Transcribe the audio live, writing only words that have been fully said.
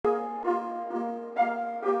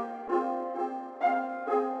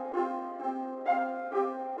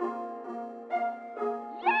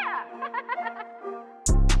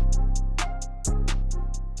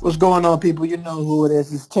What's going on, people? You know who it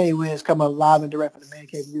is. It's Tay Wiz coming live and direct for the Man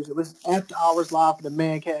Cave Music. It's after hours live for the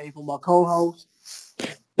Man Cave with my co-host.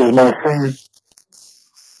 Is my friend.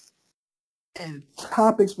 And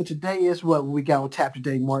topics for today is what we got on tap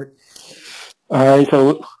today, Mark. All right,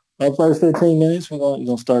 so our first 15 minutes, we're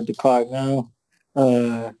gonna start the clock now.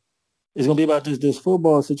 Uh, it's gonna be about this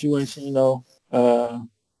football situation. I got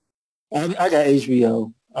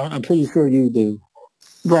HBO. I'm pretty sure you do.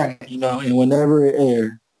 Right. And whenever it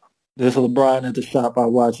airs, there's LeBron at the shop. I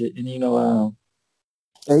watch it, and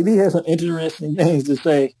AB has some interesting things to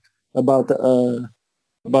say about the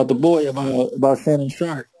boy about Shannon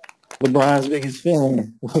Sharp, LeBron's biggest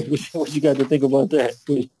fan. What you got to think about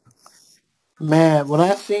that? Man, when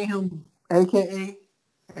I see him, a.k.a.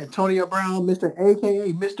 Antonio Brown,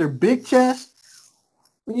 a.k.a. Mr. Big Chest,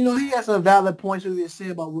 he has some valid points to be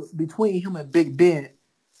said about between him and Big Ben.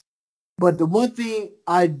 But the one thing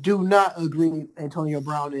I do not agree with Antonio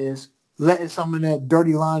Brown is letting some of that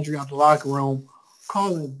dirty laundry out the locker room,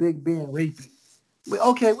 calling Big Ben rapey.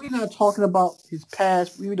 Okay, we're not talking about his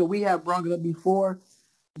past. We have brought it up before,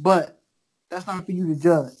 but that's not for you to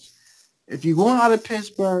judge. If you're going out of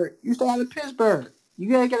Pittsburgh, you stay out of Pittsburgh.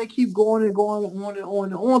 You gotta keep going and going on and on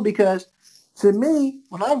and on because to me,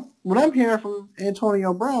 when I'm hearing from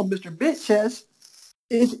Antonio Brown, Mr. Bitchess,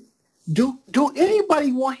 is do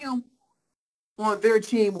anybody want him on their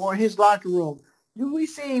team or his locker room? Do we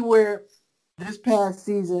see where this past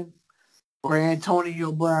season where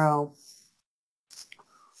Antonio Brown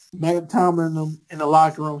Mike Tomlin in the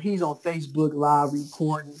locker room, he's on Facebook Live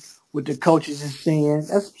recording what the coaches is saying.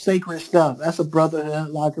 That's sacred stuff. That's a brotherhood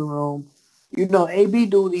locker room. AB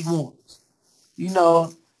do what he wants.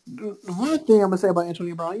 The one thing I'm going to say about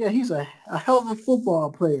Antonio Brown, yeah, he's a hell of a football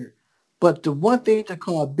player. But the one thing to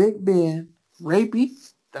call Big Ben rapey,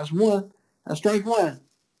 that's one. That's strike one.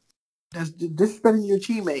 That's disrespecting your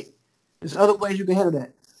teammate. There's other ways you can handle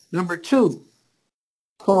that. Number two,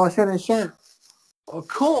 call Shannon Sharp a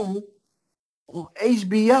coon on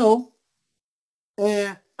HBO,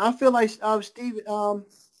 and I feel like Stevens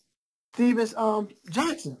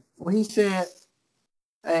Johnson when he said,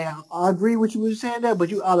 "Hey, I agree with you when you saying that, but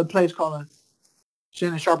you out of place calling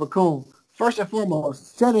Shannon Sharp a coon." First and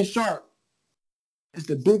foremost, Shannon Sharp is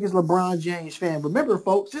the biggest LeBron James fan. Remember,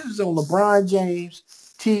 folks, this is on LeBron James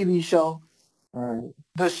TV show,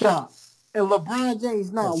 The Shop, and LeBron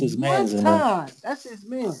James not one time. That's his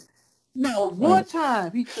man. Not one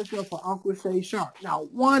time he took up for Uncle Shay Sharp.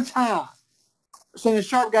 Not one time. Shannon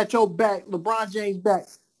Sharp got your back, LeBron James back,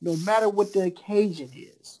 no matter what the occasion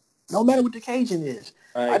is. No matter what the occasion is.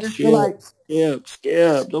 I just feel like...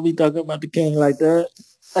 Skip. Don't be talking about the king like that.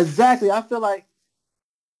 Exactly. I feel like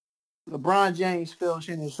LeBron James felt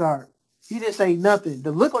Shannon Sharp. He didn't say nothing.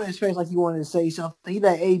 The look on his face like he wanted to say something. He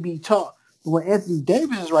let AB talk. But when Anthony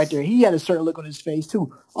Davis is right there, he had a certain look on his face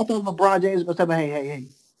too. I thought LeBron James was saying,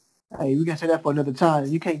 hey, we got to say that for another time.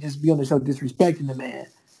 You can't just be on the show disrespecting the man.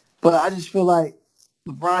 But I just feel like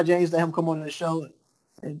LeBron James let him come on the show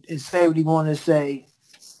and say what he wanted to say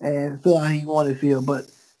and feel how he wanted to feel.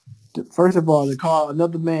 But first of all, to call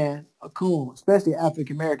another man a coon, especially an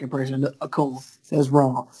African-American person a coon, that's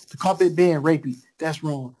wrong. To call Big Ben rapey, that's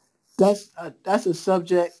wrong. That's a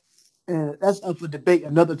subject, and that's up for debate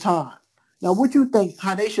another time. Now, what you think,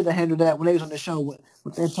 how they should have handled that when they was on the show with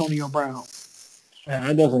Antonio Brown?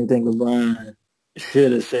 I definitely think LeBron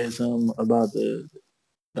should have said something about the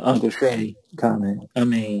Uncle Shay comment. I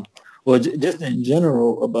mean, well, just in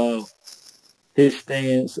general about his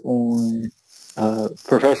stance on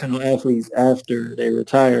professional athletes after they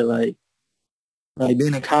retire. Like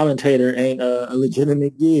being a commentator ain't a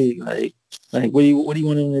legitimate gig. Like what do you want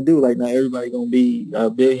them to do? Like not everybody gonna be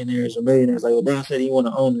billionaires or millionaires. Like LeBron said, he want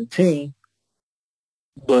to own the team,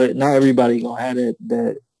 but not everybody gonna have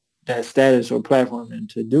that status or platform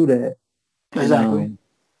to do that. Exactly. And,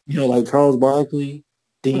 like Charles Barkley,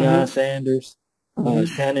 Deion Sanders,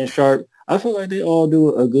 Shannon Sharp. I feel like they all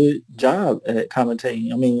do a good job at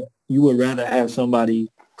commentating. I mean, you would rather have somebody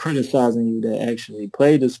criticizing you that actually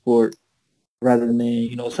played the sport rather than,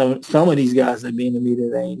 some of these guys that be in the media,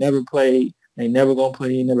 they ain't never played, they never gonna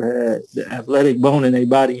play, never had the athletic bone in their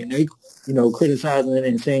body, and they, criticizing it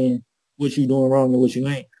and saying what you doing wrong and what you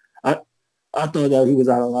ain't. I thought that he was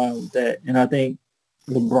out of line with that, and I think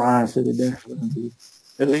LeBron should have definitely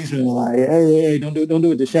at least been like, hey, don't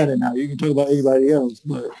do it to Shannon now. You can talk about anybody else,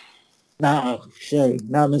 but not Shay,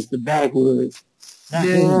 not Mr. Backwoods. Not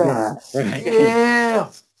yeah.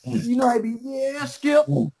 I be, Skip.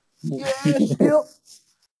 Yeah,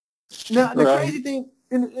 Skip. Now, the crazy thing,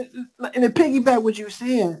 in the piggyback what you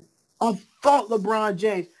saying, I thought LeBron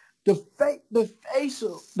James, the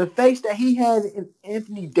face that he had and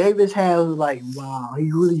Anthony Davis had was like, wow,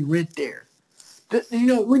 he really went there. We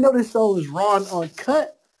know this show is raw and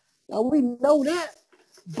uncut. Now we know that,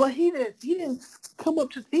 but he didn't he didn't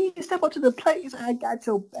step up to the plate and say, I got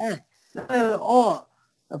your back. Not at all.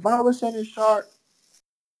 If I was Shannon Sharp,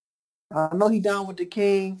 I know he down with the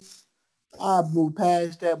King. I'd move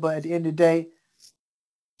past that, but at the end of the day,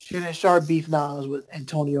 Shannon Sharp beef now is with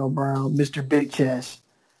Antonio Brown, Mr. Big Chest.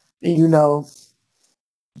 And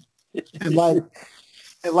and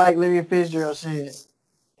like Larry Fitzgerald said,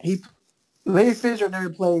 Larry Fitzgerald never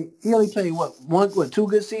played. He only played two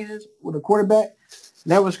good seasons with a quarterback.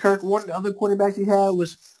 And that was Kirk Warner. The other quarterbacks he had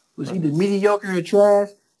was either mediocre or trash.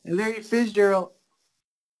 And Larry Fitzgerald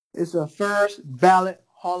is a first ballot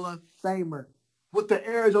Hall of Famer with the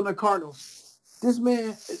Arizona Cardinals. This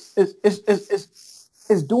man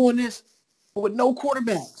is doing this with no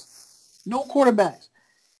quarterbacks. No quarterbacks.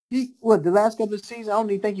 The last couple of seasons, I don't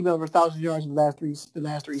even think he been over 1,000 yards in the last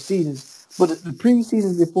three seasons. But the previous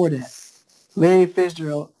seasons before that, Larry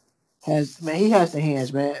Fitzgerald has the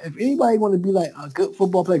hands, man. If anybody want to be like a good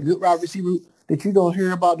football player, good wide receiver that you don't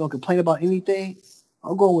hear about, don't complain about anything,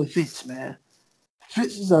 I'm going with Fitz, man.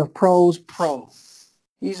 Fitz is a pro's pro.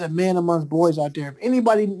 He's a man amongst boys out there. If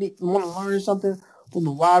anybody want to learn something from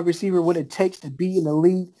a wide receiver, what it takes to be in the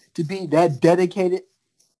league, to be that dedicated,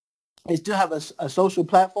 and still have a social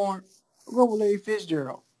platform, I'm going with Larry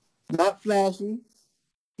Fitzgerald. Not flashy.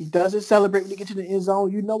 He doesn't celebrate when he gets to the end zone.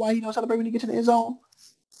 You know why he don't celebrate when he gets to the end zone?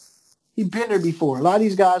 He been there before. A lot of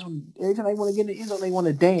these guys, every time they want to get in the end zone, they want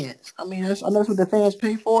to dance. I mean, I know that's what the fans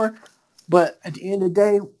pay for, but at the end of the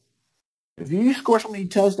day, if you score so many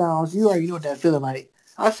touchdowns, you already know what that feeling like.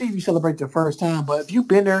 I see if you celebrate the first time, but if you've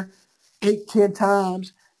been there 8, 10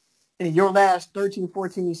 times in your last 13,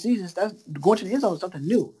 14 seasons, that's going to the end zone is something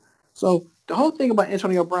new. So the whole thing about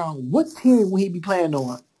Antonio Brown, what team will he be playing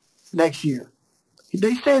on next year?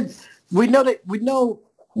 They said we know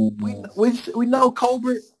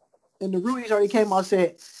Colbert and the Rudies already came out and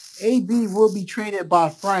said AB will be traded by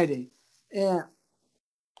Friday, and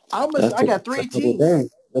I got three teams.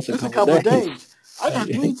 That's a couple of days. I got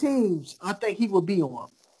 3 teams I think he will be on.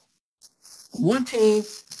 One team,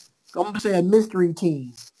 I'm gonna say a mystery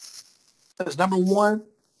team. That's number 1.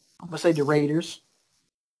 I'm gonna say the Raiders.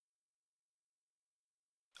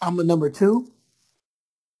 I'm a number 2.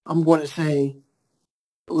 I'm going to say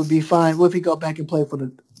it would be fine. What if he go back and play for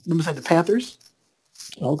the Panthers?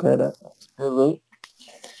 Okay, that's good.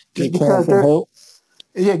 Get Cam some help.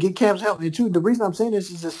 Yeah, get Cam's help. And 2, the reason I'm saying this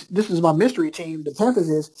is my mystery team, the Panthers,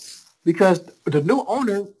 is because the new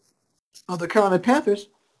owner of the Carolina Panthers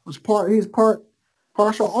he's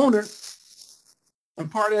partial owner and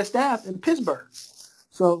part of that staff in Pittsburgh.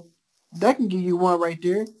 So that can give you one right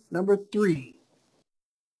there. Number 3.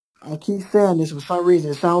 I keep saying this for some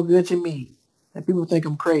reason. It sounds good to me. And people think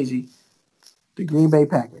I'm crazy. The Green Bay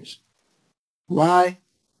Packers. Why?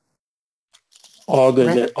 All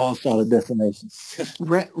good, all solid destinations.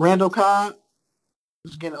 Randall Cobb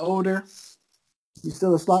is getting older. He's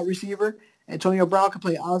still a slot receiver. Antonio Brown can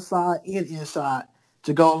play outside and inside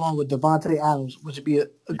to go along with Devontae Adams, which would be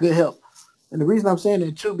a good help. And the reason I'm saying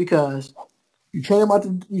that too, because you trade him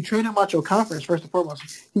out your conference first and foremost.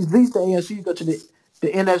 He leads the AFC to go to the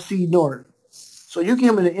NFC North. So you get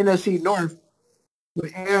him in the NFC North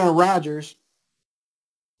with Aaron Rodgers,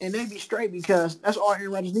 and they'd be straight because that's all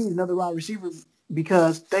Aaron Rodgers needs, another wide receiver,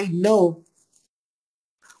 because they know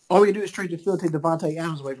all we can do is trade the field, take Devontae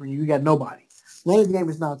Adams away from you. You got nobody. Running game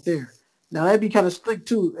is not there. Now, that'd be kind of slick,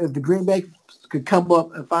 too, if the Green Bay could come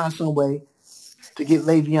up and find some way to get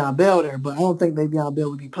Le'Veon Bell there, but I don't think Le'Veon Bell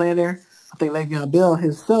would be playing there. I think Le'Veon Bell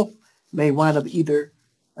himself may wind up either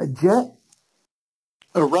a Jet,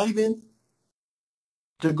 a Raven,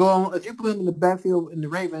 to go on. If you put him in the backfield in the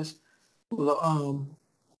Ravens, with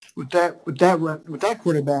that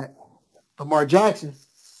quarterback, Lamar Jackson,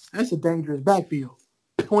 that's a dangerous backfield.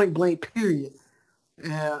 Point blank, period.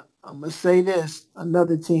 And I'm going to say this,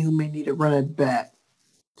 another team who may need a running back.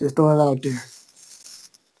 Just throw it out there.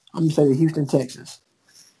 I'm going to say the Houston Texans.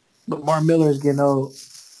 But Mark Miller is getting old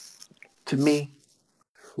to me.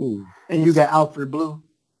 Ooh. And you got Alfred Blue.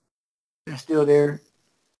 They're still there.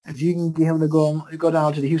 If you can get him to go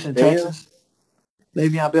down to the Houston Texans,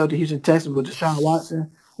 Le'Veon Bell to Houston Texans with Deshaun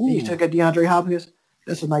Watson, and you still got DeAndre Hopkins,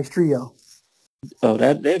 that's a nice trio. Oh,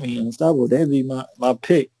 that'd be unstoppable. That'd be my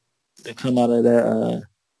pick to come out of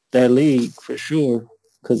that league for sure.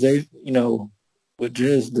 Because they, with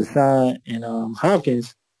just Deshaun and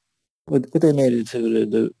Hopkins, what they made it to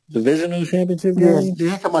the divisional championship game?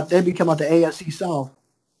 Yeah, they become out the AFC South.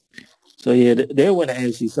 So yeah, they'll win the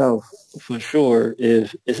AFC South for sure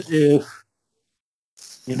if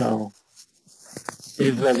you know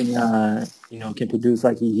if Le'Veon can produce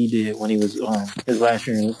like he did when he was his last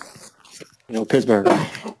year in Pittsburgh.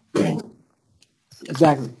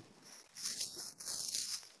 Exactly.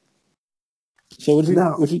 So what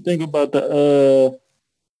No. you think about the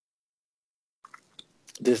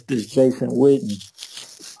this Jason Witten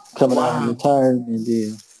coming out of retirement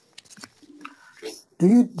deal? Do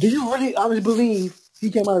you really honestly believe he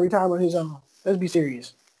came out of retirement on his own? Let's be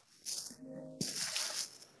serious.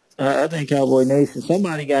 I think Cowboy Nation.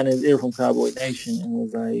 Somebody got in his ear from Cowboy Nation and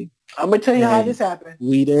was like, I'm gonna tell you how "Hey, this happened.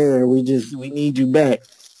 we there. We need you back."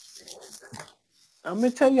 I'm gonna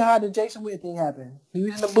tell you how the Jason Witten thing happened. He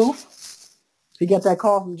was in the booth. He got that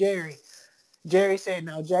call from Jerry. Jerry said,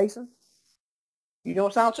 "Now, Jason, you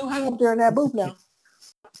don't sound too high up there in that booth now.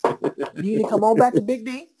 You need to come on back to Big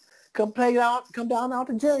D. Come down out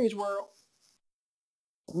to Jerry's world.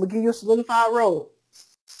 I'm gonna give you a solidified role.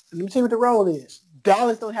 Let me tell you what the role is.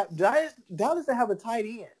 Dallas don't have a tight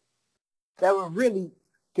end that would really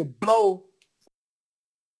could blow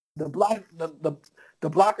the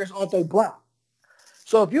blockers off their block.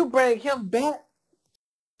 So if you bring him back,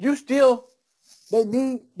 they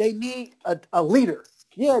need a leader.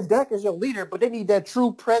 Yeah, Dak is your leader, but they need that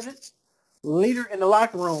true presence, leader in the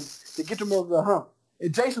locker room to get them over the hump.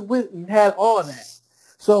 And Jason Witten had all of that.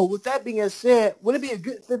 So with that being said, would it be a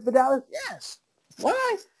good fit for Dallas? Yes.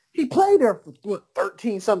 Why? He played there for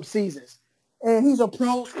 13-something seasons. And he's a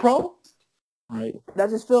pro. Right. And I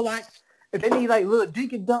just feel like if they need like little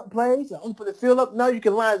dink and dunk plays to open the field up, now you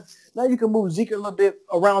can move Zeke a little bit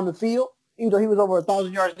around the field, even though he was over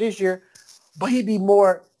 1,000 yards this year. But he'd be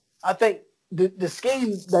more, I think, the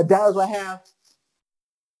scheme that Dallas would have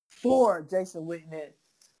for Jason Witten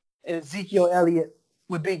and Ezekiel Elliott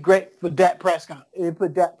would be great for Dak Prescott. It would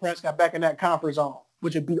put Dak Prescott back in that comfort zone,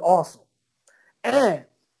 which would be awesome. And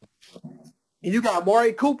you got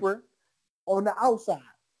Amari Cooper on the outside.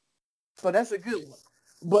 So that's a good one.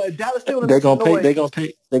 But Dallas still They're gonna pay. They're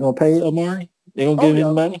gonna pay Amari. They're gonna give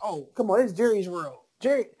him money. Oh, come on! It's Jerry's world.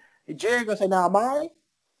 Jerry gonna say, "Now, Amari,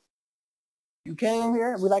 you came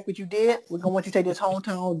here. We like what you did. We're gonna want you to take this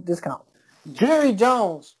hometown discount." Jerry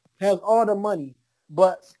Jones has all the money,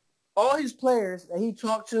 but all his players that he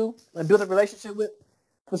talked to and built a relationship with,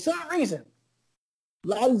 for some reason, a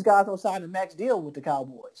lot of these guys don't sign a max deal with the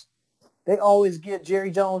Cowboys. They always give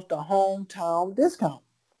Jerry Jones the hometown discount.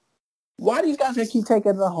 Why do these guys keep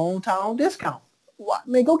taking the hometown discount? Why?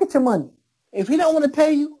 Man, go get your money. If he don't want to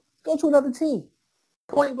pay you, go to another team.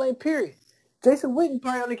 Point blank, period. Jason Witten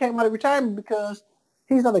probably only came out of retirement because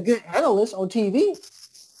he's not a good analyst on TV.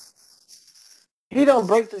 He don't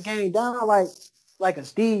break the game down like a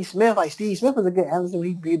Steve Smith. Like Steve Smith was a good analyst when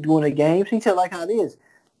he be doing the games. He tell like how it is.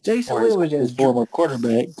 Jason Witten was just his former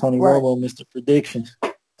quarterback, Tony Romo, Mr. Prediction.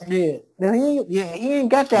 Yeah. Now he ain't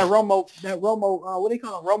got that Romo, what they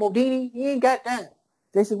call him, Romo Dini? He ain't got that.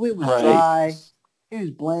 Jason Witten was dry. He was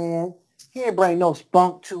bland. He ain't bring no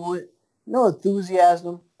spunk to it. No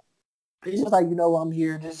enthusiasm. He's just like, I'm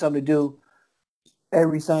here. This is something to do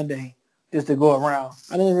every Sunday just to go around.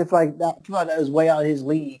 I think it's like that was way out of his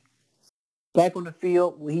league. Back on the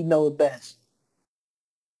field, where he knows best.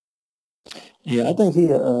 Yeah, I think he's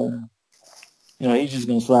just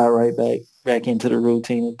gonna slide right back into the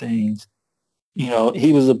routine of things.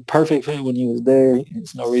 He was a perfect fit when he was there.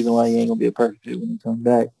 There's no reason why he ain't gonna be a perfect fit when he comes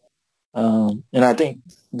back. And I think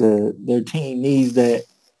their team needs that,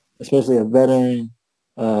 especially a veteran,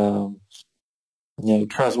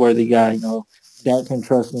 trustworthy guy. Dak can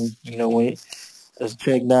trust him. When it's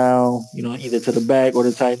check down, either to the back or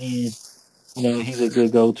the tight end. He's a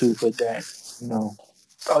good go-to for Dak.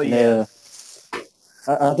 Oh yeah.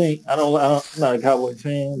 I think I'm not a Cowboys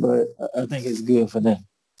fan, but I think it's good for them.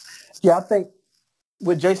 Yeah, I think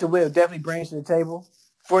what Jason Witten definitely brings to the table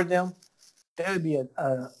for them, that would be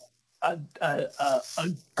a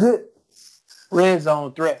good red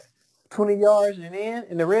zone threat. 20 yards and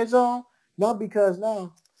in the red zone, not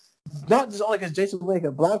just only because Jason Witten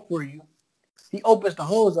can block for you, he opens the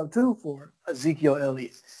holes up too for Ezekiel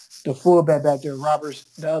Elliott, the fullback back there, Robert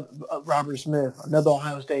Smith, another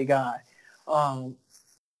Ohio State guy.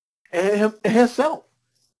 And himself.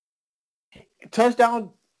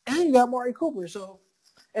 Touchdown, and you got Amari Cooper. So,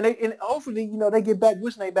 and hopefully, they get back,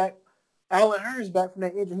 Allen Hurns back from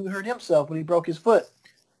that injury. He hurt himself when he broke his foot.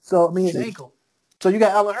 So, his ankle. So you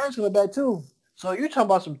got Allen Hurns coming back too. So you're talking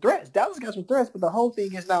about some threats. Dallas got some threats, but the whole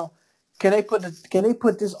thing is now, can they put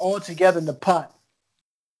this all together in the pot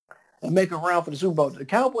and make a round for the Super Bowl? The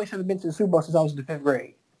Cowboys haven't been to the Super Bowl since I was in the 5th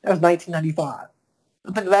grade. That was 1995.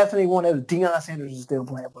 I think the last time they won, that was Deion Sanders was still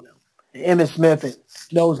playing for them. Emmitt Smith and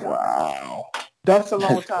those guys. Wow. That's a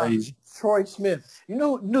long That's time. crazy. Troy Smith. Do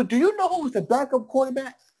you know who was the backup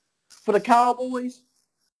quarterback for the Cowboys?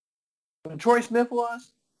 When Troy Smith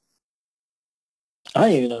was? I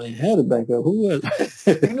didn't even know they had a backup. Who was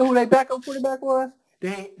it? You know who their backup quarterback was?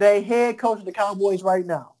 They head coach of the Cowboys right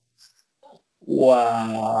now.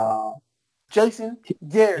 Wow. Jason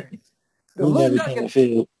Garrett. He never seen the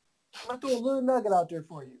field. I'm going to throw a little nugget out there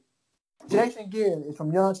for you. Jason Garrett is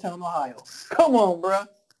from Youngstown, Ohio. Come on, bro.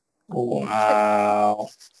 Wow.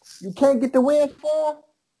 You can't get the win for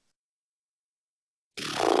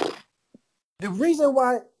him? The reason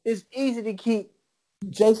why it's easy to keep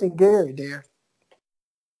Jason Garrett there,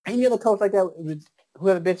 any other coach like that who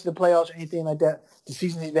haven't been to the playoffs or anything like that, the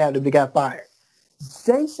season he's had, they got fired.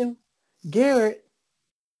 Jason Garrett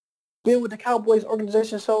been with the Cowboys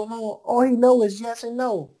organization so long, all he knows is yes and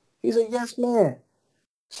no. He's a yes man.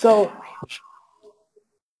 So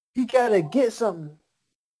he got to get something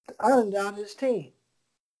out of his team.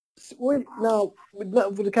 Now, with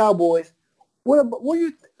the Cowboys,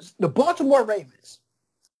 the Baltimore Ravens,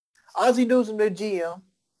 Ozzie Newsome, their GM,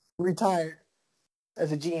 retired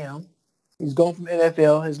as a GM. He's going from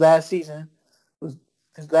NFL. His last season was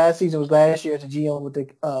last year as a GM with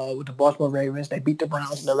the Baltimore Ravens. They beat the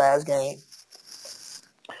Browns in the last game.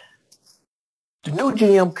 The new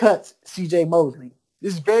GM cuts C.J. Mosley.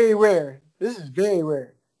 This is very rare.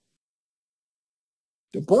 The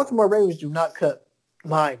Baltimore Ravens do not cut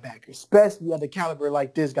linebackers, especially at the caliber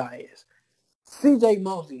like this guy is. C.J.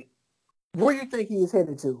 Mosley, where do you think he is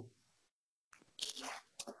headed to?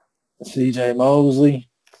 C.J. Mosley.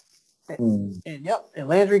 And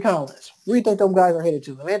Landry Collins. Where do you think those guys are headed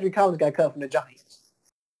to? And Landry Collins got cut from the Giants.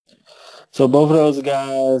 So both of those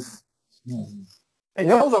guys. And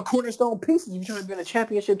those are cornerstone pieces if you're trying to be in a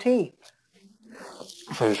championship team.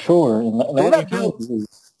 For sure. And Landry Collins is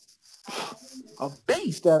a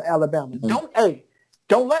beast at Alabama.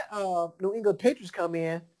 Don't let New England Patriots come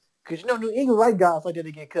in because New England like guys like that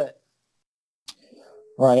to get cut.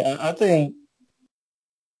 Right. I think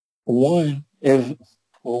one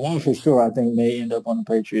for sure I think may end up on the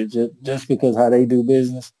Patriots just because how they do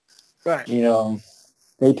business. Right.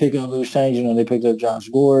 They pick up loose change. They picked up Josh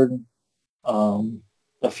Gordon.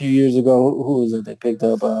 A few years ago, who was it? They picked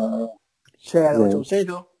up Chad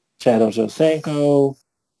Ochocinco.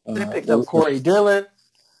 They picked up Corey Dillon.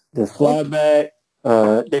 The slot back.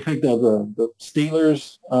 They picked up the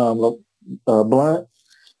Steelers, Blunt.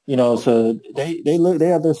 So they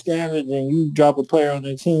have their standards, and you drop a player on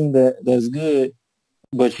their team that's good,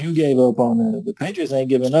 but you gave up on them. The Patriots ain't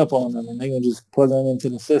giving up on them, and they're gonna just plug them into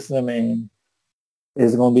the system, and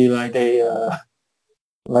it's gonna be like they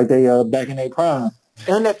back in their prime.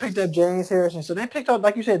 And they picked up James Harrison, so they picked up,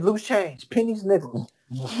 like you said, loose change, pennies, nickels.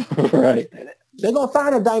 Right. They're gonna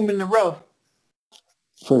find a diamond in the rough.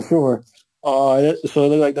 For sure. So it looks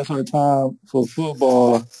like that's our time for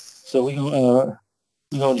football. So we're gonna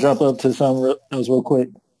jump up to something else real quick.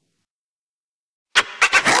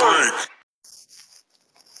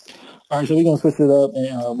 All right, so we're gonna switch it up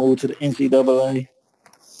and move to the NCAA.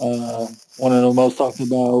 One of the most talked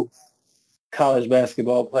about college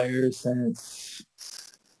basketball players since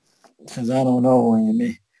I don't know,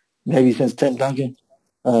 maybe since Tim Duncan,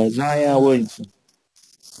 Zion Williamson.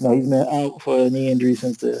 He's been out for a knee injury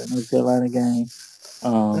since the North Carolina game.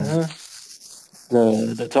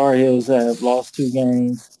 The Tar Heels have lost 2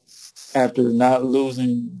 games after not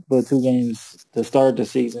losing but 2 games to start the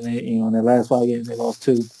season. In their last 5 games, they lost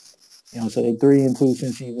 2. So they're 3-2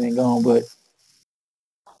 since he's been gone. But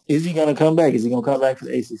is he going to come back? Is he going to come back for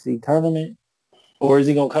the ACC tournament? Or is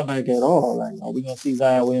he going to come back at all? Are we going to see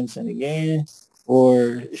Zion Williamson again?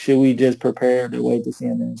 Or should we just prepare to wait to see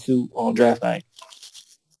him in a suit on draft night?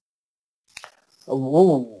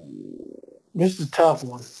 Oh, this is a tough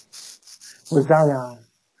one with Zion.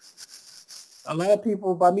 A lot of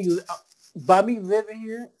people, by me living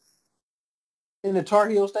here in the Tar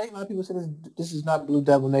Heel State, a lot of people say this is not Blue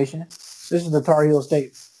Devil Nation. This is the Tar Heel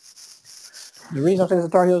State. The reason I'm saying it's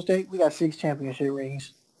the Tar Heel State, we got 6 championship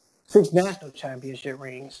rings, 6 national championship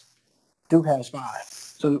rings. Duke has 5.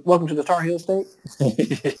 So welcome to the Tar Heel State.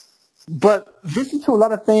 But listen to a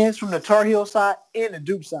lot of fans from the Tar Heel side and the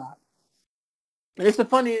Duke side. And it's the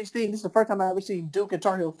funniest thing. This is the first time I've ever seen Duke and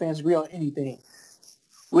Tar Heel fans agree on anything.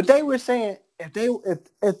 What they were saying, if they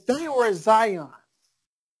were Zion,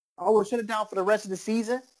 I would shut it down for the rest of the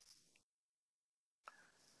season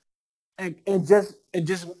and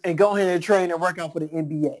go ahead and train and work out for the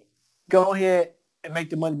NBA. Go ahead and make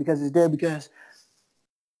the money because it's there. Because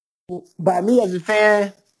by me as a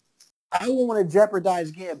fan, I wouldn't want to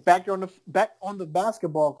jeopardize getting back on the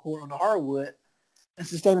basketball court on the hardwood and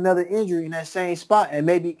sustain another injury in that same spot and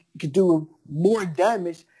maybe could do more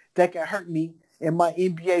damage that can hurt me in my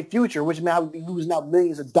NBA future, which means I would be losing out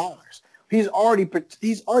millions of dollars. He's already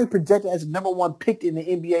projected as the number one pick in the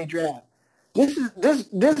NBA draft.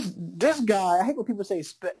 This guy. I hate when people say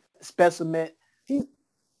specimen. He's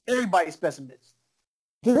everybody's specimens.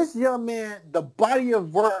 This young man, the body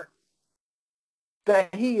of work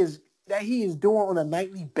that he is doing on a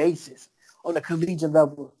nightly basis on the collegiate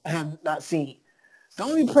level, I have not seen. The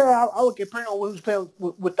only player I would compare on who's playing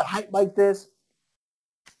with the hype like this,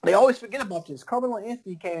 they always forget about this. Carmelo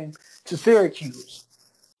Anthony came to Syracuse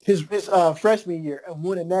his freshman year and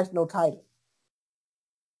won a national title.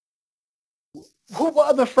 Who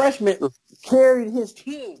other freshman carried his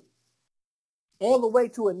team all the way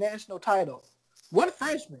to a national title? One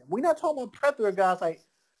freshman. We're not talking about plethora guys like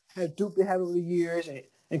have Duke been having over the years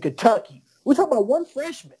and Kentucky. We're talking about one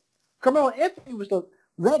freshman. Carmelo Anthony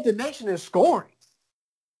led the nation in scoring.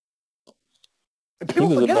 He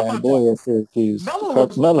was a bad boy at Syracuse.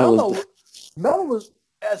 Melo was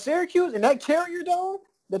at Syracuse in that Carrier Dome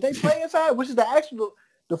that they play inside, which is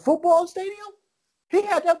the football stadium. He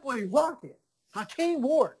had that boy rocking. Hakeem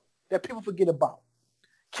Ward, that people forget about.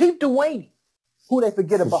 Keith Dewaney, who they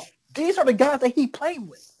forget about. These are the guys that he played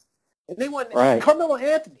with. And they won Carmelo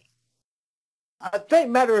Anthony. I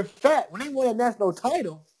think, matter of fact, when they won a national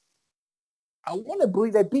title, I want to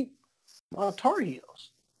believe they beat Tar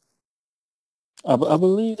Heels. I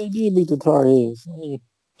believe they did beat the Tar Heels. Let me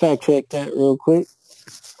fact check that real quick.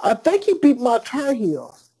 I think he beat my Tar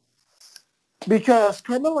Heels. Because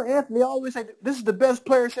Carmelo Anthony always say this is the best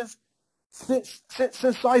player since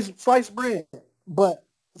sliced bread. But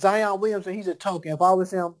Zion Williamson, he's a token. If I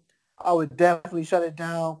was him, I would definitely shut it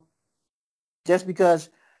down. Just because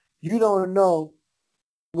you don't know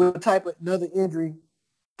what type of another injury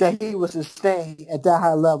that he was sustained at that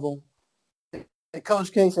high level. And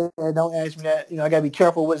Coach K said, don't ask me that. I got to be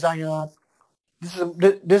careful with Zion. This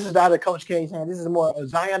is out of Coach K's hand. This is more a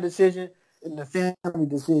Zion decision and a family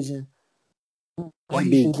decision. They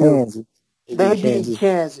beat Kansas. They beat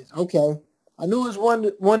Kansas. Okay. I knew it was one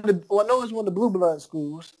of the blue blood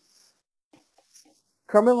schools.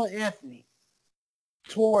 Carmelo Anthony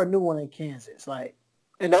tore a new one in Kansas.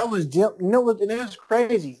 And that was Jim. And that was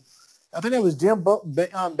crazy. I think that was Jim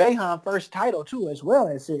Boeheim's first title too, as well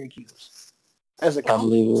as Syracuse. As a coach.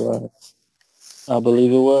 I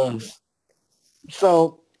believe it was.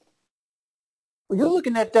 So when you're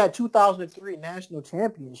looking at that 2003 national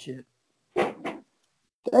championship,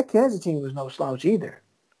 that Kansas team was no slouch either.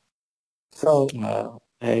 So,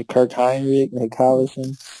 hey, Kirk Heinrich, Nick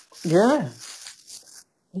Collison. Yeah.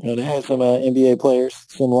 They had some NBA players,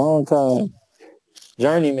 some long time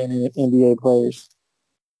journeyman NBA players.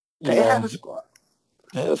 They had a squad.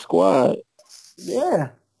 They had a squad. Yeah.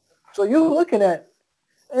 So you're looking at,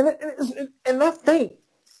 and I think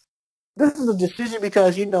this is a decision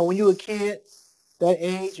because, when you're a kid, that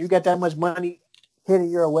age, you got that much money heading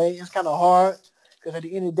your way. It's kind of hard because at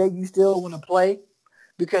the end of the day, you still want to play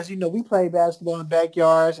because, we play basketball in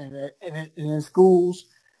backyards and in schools.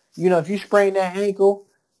 If you sprain that ankle,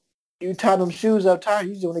 you tie them shoes up tight,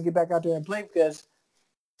 you just want to get back out there and play because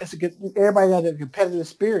everybody has a competitive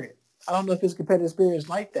spirit. I don't know if his competitive spirit is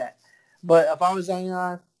like that. But if I was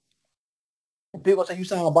Zion, people say you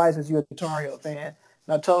sound biased since you're a Tar Heel fan.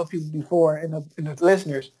 And I told people before, and the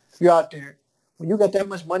listeners, if you're out there, when you got that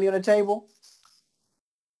much money on the table,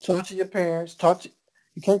 talk to your parents.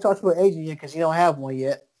 You can't talk to an agent yet because you don't have one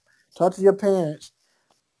yet. Talk to your parents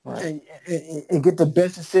and get the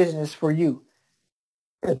best decisions for you.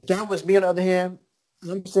 If that was me, on the other hand,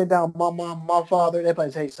 I'm sitting down with my mom, my father. They'd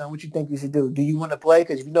probably say, son, what you think you should do? Do you want to play?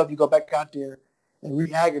 Because if you go back out there and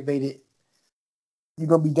re-aggravate it, you're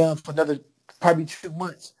going to be down for another probably 2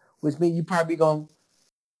 months, which means you probably going to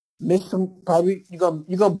miss some, probably you're going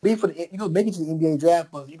to make it to the NBA draft,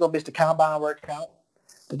 but you're going to miss the combine workout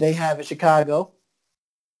that they have in Chicago.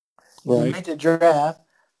 You're going to make the draft.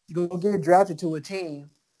 You're going to get drafted to a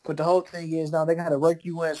team. But the whole thing is now they got to work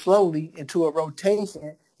you in slowly into a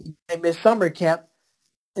rotation. They miss summer camp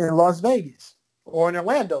in Las Vegas or in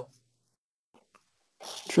Orlando.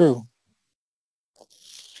 True.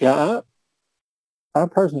 Yeah, I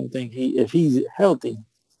personally think if he's healthy,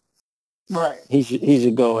 right, he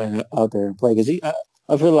should go out there and play because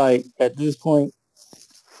I feel like at this point,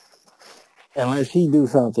 unless he do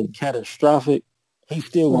something catastrophic, he's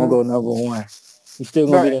still gonna go number one. He's still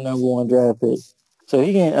gonna be the number one draft pick. So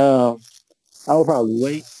he can. I would probably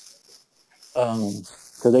wait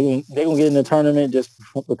because they gonna get in the tournament just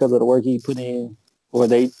because of the work he put in, or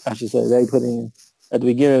they put in at the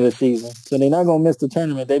beginning of the season. So they're not gonna miss the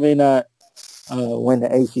tournament. They may not win the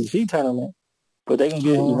ACC tournament, but they can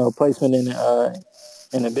get placement in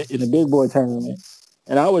the big boy tournament.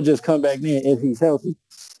 And I would just come back then if he's healthy.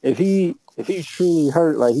 If he's truly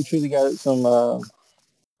hurt, like he truly got some a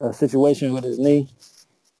situation with his knee,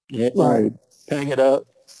 like pack it up,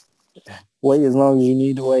 wait as long as you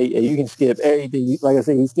need to wait, and you can skip everything. Like I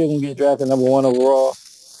said, he's still gonna get drafted number 1 overall,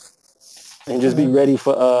 and just be ready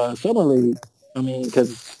for summer league. I mean,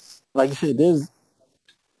 because like you said, there's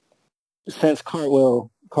since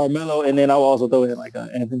Carmelo, and then I'll also throw in like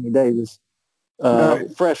Anthony Davis,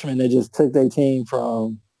 freshmen that just took their team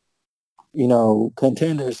from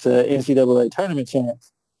contenders to NCAA tournament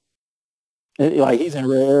champs. Like he's in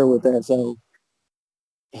rare air with that, so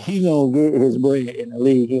he's gonna get his bread in the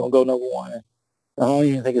league. He's gonna go number 1. I don't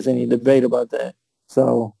even think it's any debate about that.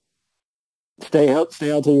 So stay out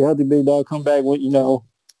till you're healthy, big dog. Come back when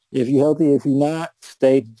if you're healthy. If you're not,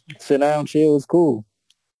 sit down, chill. It's cool.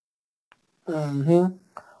 I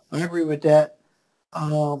agree with that.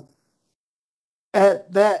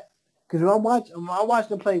 At that, because when I watch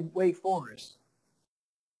them play Wake Forest.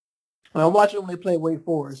 When I watch them play Wake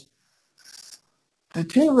Forest, the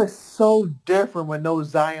team is so different with no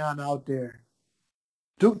Zion out there.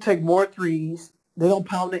 Duke take more threes. They don't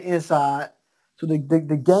pound the inside. So the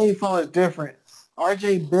game flow is different.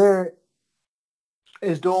 R.J. Barrett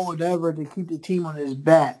is doing whatever to keep the team on his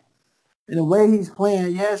back. And the way he's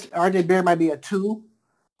playing, yes, R.J. Barrett might be a 2.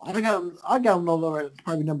 I got him no lower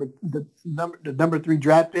probably the number 3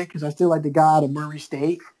 draft pick because I still like the guy out of Murray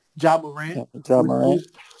State, Ja Morant. Ja Morant.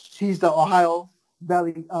 He's the Ohio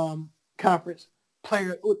Valley Conference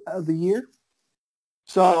Player of the Year.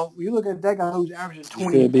 So you look at that guy who's averaging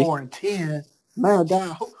 24 and 10. Man,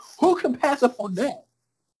 God, who can pass up on that?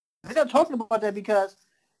 They're not talking about that because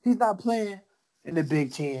he's not playing in the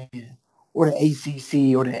Big Ten or the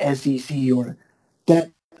ACC or the SEC or the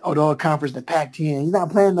conference, the Pac-10. He's not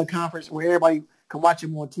playing in the conference where everybody can watch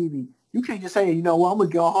him on TV. You can't just say, I'm going to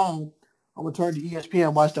go home. I'm going to turn to ESPN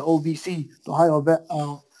and watch the OVC, the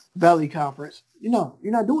Ohio Valley Conference. You're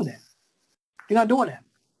not doing that. You're not doing that.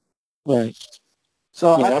 Right.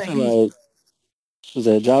 So I feel like was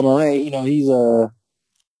that Ja Morant, he's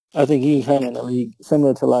I think he came in the league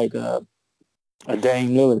similar to like a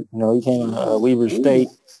Dame Lillard. He came out of Weber State,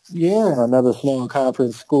 another small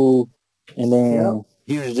conference school, and then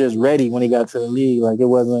he was just ready when he got to the league. Like it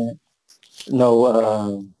wasn't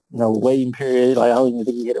no waiting period. Like I don't even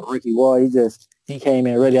think he hit a rookie wall. He came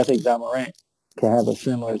in ready. I think Ja Morant can have a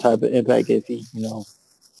similar type of impact if he, because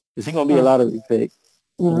he's gonna be a lottery pick.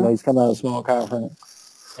 He's coming out of a small conference.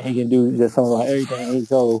 And he can do just something like everything. He's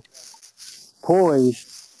so poised.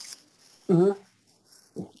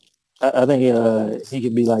 I think he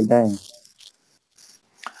could be like Dame.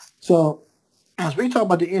 So, as we talk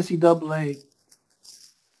about the NCAA,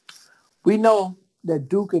 we know that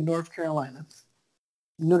Duke and North Carolina,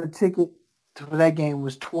 the ticket for that game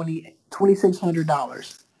was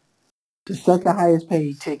 $2,600. The second highest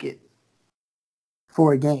paid ticket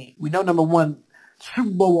for a game. We know, number one,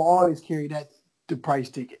 Super Bowl will always carry the price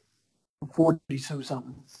ticket, 42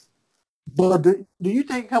 something. But do you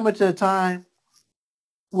think coming to a time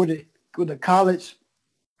where the college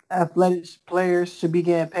athletics players should be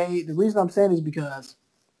getting paid? The reason I'm saying is because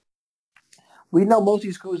we know most of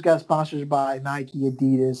these schools got sponsors by Nike,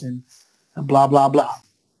 Adidas, and blah, blah, blah.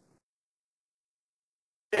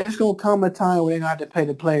 It's going to come a time where they're going to have to pay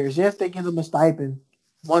the players. Yes, they give them a stipend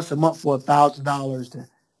once a month for $1,000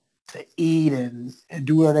 to eat and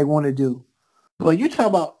do whatever they want to do. But you talk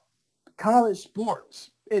about college sports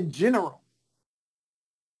in general.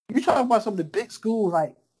 You talk about some of the big schools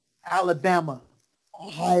like Alabama,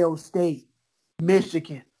 Ohio State,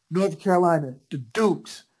 Michigan, North Carolina, the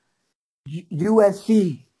Dukes,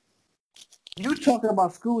 USC. You're talking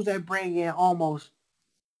about schools that bring in almost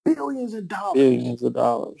billions of dollars. Billions of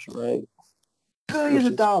dollars, right? Billions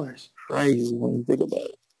of dollars. Crazy when you think about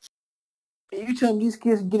it. And you tell me these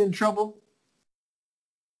kids can get in trouble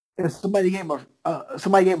if somebody gave them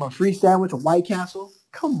a free sandwich at White Castle?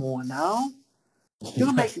 Come on now.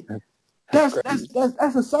 You're making that's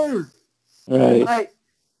absurd. Right. Like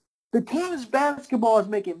the college basketball is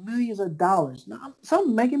making millions of dollars. Now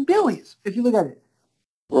some making billions if you look at it.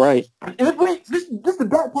 Right. And this is the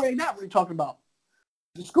bad part. Ain't not really talking about.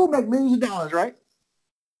 The school make millions of dollars, right?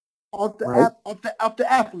 Off the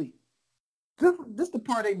athlete. This the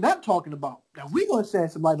part they not talking about. Now we gonna say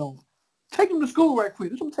somebody on. Take them to school right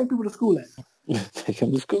quick. This is what take people to school at. Take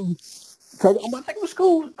them to school. I'm gonna take them to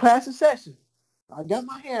school. Class in session. I got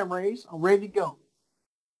my hand raised. I'm ready to go.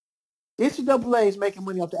 NCAA is making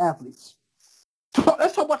money off the athletes.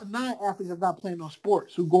 Let's talk about the non-athletes that's not playing on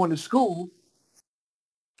sports who going to school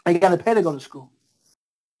and got to pay to go to school.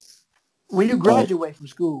 when you Right. graduate from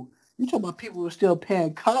school, you talking about people who are still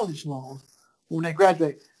paying college loans when they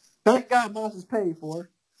graduate. Thank God mine is paid for.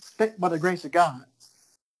 Thank by the grace of God.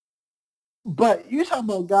 But you talking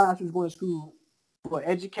about guys who's going to school for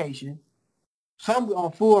education, some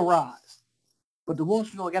on full rides. But the ones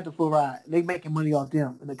who don't get the full ride, they making money off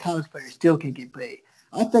them, and the college players still can't get paid.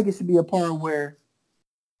 I think it should be a part where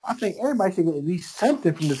I think everybody should get at least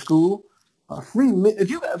something from the school. A free if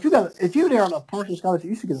you're there on a partial scholarship,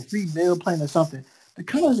 you should get a free meal plan or something. The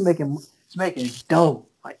college is making dough,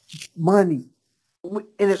 like money. And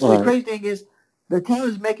the Right. crazy thing is, the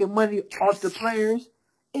college is making money off the players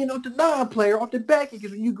and off the non-player, off the back.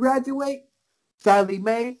 Because when you graduate, Sally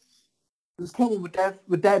Mae is coming with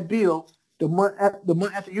that bill the month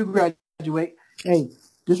after you graduate. Hey,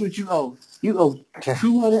 this is what you owe. You owe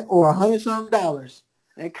 $200 or $100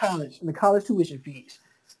 in college and the college tuition fees.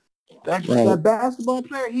 Right. That basketball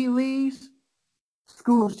player, he leaves,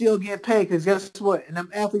 school still get paid because guess what? And them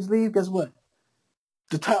athletes leave, guess what?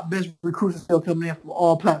 The top best recruits are still coming in from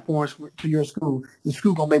all platforms to your school. The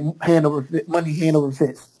school gonna make money hand over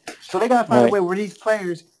fist. So they gotta find a Right. way where these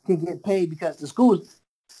players can get paid because the school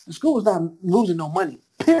is not losing no money.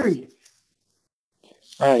 Period.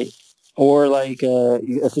 Right. Or like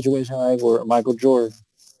a situation like where Michael Jordan,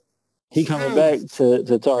 he coming Mm, back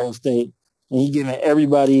to Tar Heel State, and he giving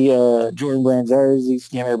everybody Jordan Brand jerseys,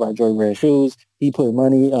 giving everybody Jordan Brand shoes. He put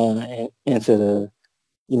money into the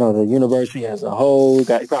university as a whole.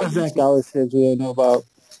 Got probably exactly. scholarships we don't know about.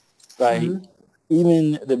 Like Mm-hmm.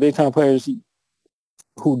 even the big time players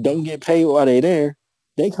who don't get paid while they there,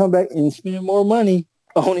 they come back and spend more money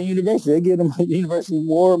on the university. They give them the university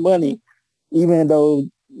more money, even though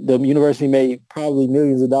the university made probably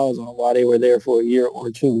millions of dollars on them while they were there for a year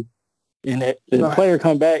or two. And the Right. player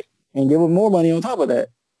come back and give them more money on top of that.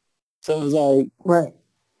 So it's like Right.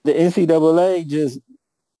 the NCAA just,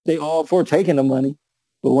 they all for taking the money.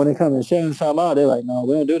 But when it comes to shutting something out, they're like, no,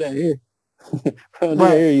 we don't do that here. We don't do that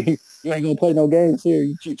Right. here. You ain't going to play no games here.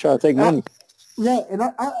 You try to take I, money. yeah, and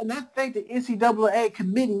I think the NCAA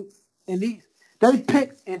committee and they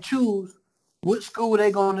pick and choose what school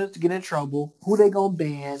they going to get in trouble, who they gonna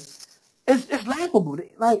ban. It's laughable.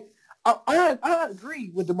 Like I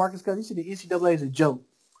agree with DeMarcus Cousins. He said the NCAA is a joke.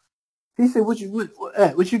 He said what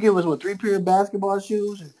you give us 3 pair of basketball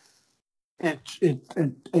shoes and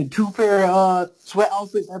 2 pair of sweat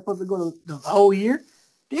outfits that's supposed to go the whole year.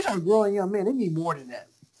 These are growing young men. They need more than that.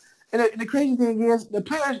 And the crazy thing is, the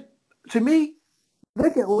players, to me,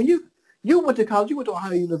 look at when you went to college, you went to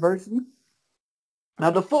Ohio University. Now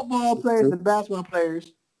the football players, the basketball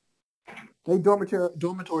players, they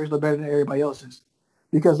dormitories look better than everybody else's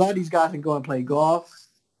because a lot of these guys can go and play golf.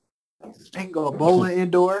 They can go bowling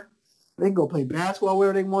indoor. They can go play basketball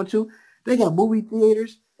wherever they want to. They got movie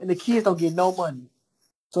theaters, and the kids don't get no money.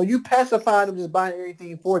 So you pacify them just buying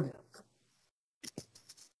everything for them.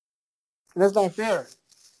 And that's not fair.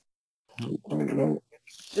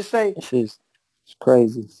 Just say, It's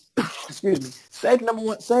crazy. excuse me, say if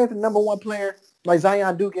the number one player like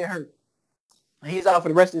Zion do get hurt, and he's out for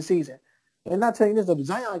the rest of the season. And not telling you this, though,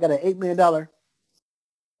 Zion got an $8 million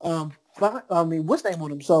what's name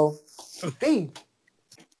on him? So a fee.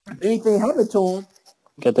 If anything happened to him,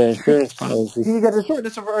 Got the insurance policy. he got the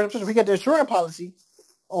insurance. He got the insurance policy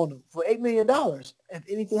on him for $8 million if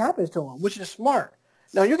anything happens to him, which is smart.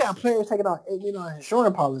 Now you got players taking out $8 million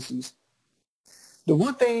insurance policies. The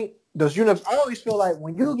one thing I always feel like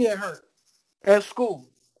when you get hurt at school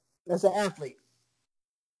as an athlete,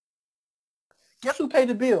 guess who paid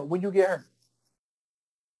the bill when you get hurt?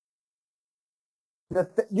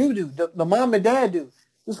 You do. The mom and dad do.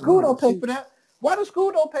 The school don't pay for that. Why the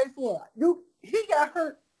school don't pay for it? He got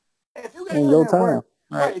hurt. If you got In hurt your at time. work,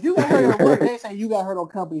 right? If you got hurt at work, they say you got hurt on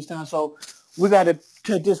company's time. So we got to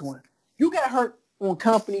take this one. You got hurt on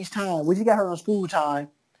company's time, which you got hurt on school time.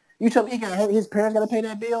 You tell me he got hurt. His parents got to pay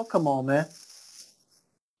that bill. Come on, man.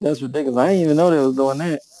 That's ridiculous. I didn't even know they was doing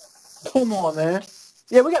that. Come on, man.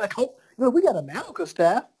 Yeah, we got we got a medical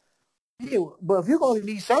staff. Yeah, but if you're going to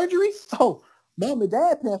need surgery, mom and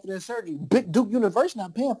dad paying for that surgery. Big Duke University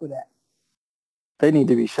not paying for that. They need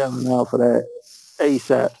to be shelling out for that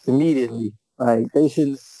ASAP immediately. Like they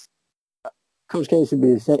shouldn't. Coach K should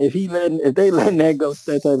be ashamed if they letting that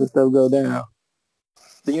type of stuff go down.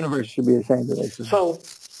 The university should be ashamed of that. So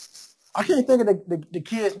I can't think of the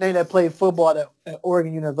kid's name that played football at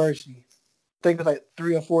Oregon University. I think it was like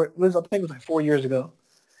 3 or 4. I think it was like 4 years ago.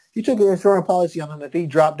 He took an insurance policy on him. If he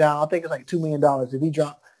dropped down, I think it's like $2 million. If he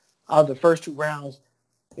dropped out of the first 2 rounds,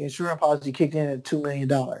 the insurance policy kicked in at $2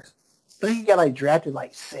 million. I think he got like drafted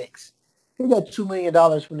like 6. He got $2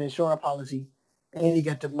 million from the insurance policy, and he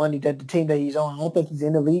got the money that the team that he's on. I don't think he's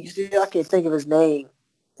in the league still. I can't think of his name.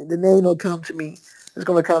 The name will come to me. It's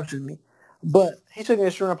going to come to me. But he took an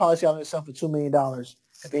insurance policy on himself for $2 million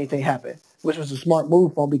if anything happened, which was a smart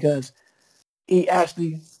move for him because he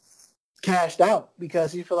actually cashed out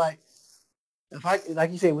because he feel like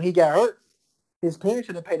like you said, when he got hurt, his parents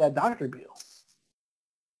should have paid that doctor bill.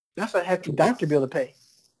 That's a hefty doctor bill to pay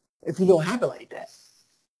if you don't have it like that.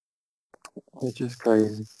 Which is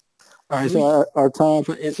crazy. All right, so our time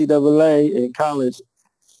for NCAA in college,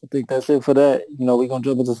 I think that's it for that. You know, we're going to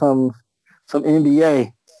jump into some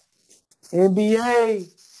NBA. NBA.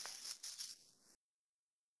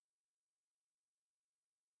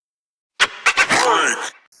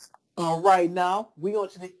 All right, now we go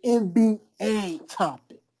to the NBA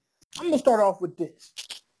topic. I'm gonna start off with this.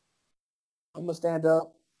 I'm gonna stand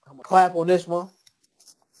up. I'm gonna clap on this one.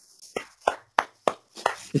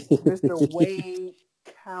 Mr. Wade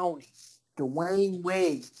County, Dwayne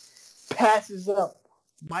Wade, passes up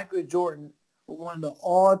Michael Jordan for one of the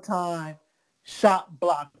all-time shot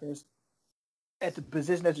blockers at the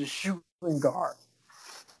position as a shooting guard.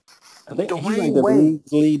 I think he's like the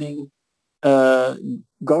league's leading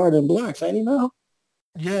guard in blocks, ain't he now?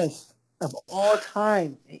 Yes, of all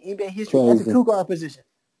time in NBA history at the two-guard position.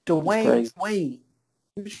 Dwayne Wade.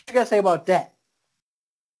 What you got to say about that?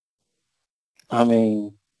 I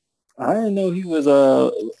mean, I didn't know he was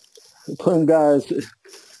putting guys,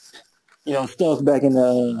 you know, stuff back in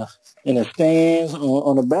the stands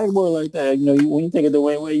on the backboard like that. You know, when you think of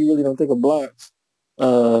Dwayne Wade, you really don't think of blocks.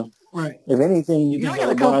 Right. If anything, you think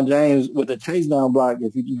of LeBron James with the chase down block.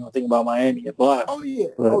 If you think about Miami at block. Oh yeah.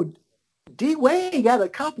 D Wade got a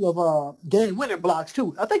couple of game winning blocks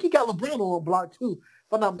too. I think he got LeBron on block too,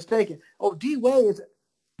 if I'm not mistaken. D Wade is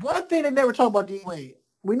one thing they never talk about. D Wade.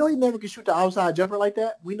 We know he never can shoot the outside jumper like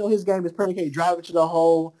that. We know his game is predicated driving to the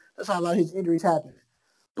hole. That's how a lot of his injuries happen.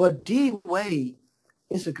 But D Wade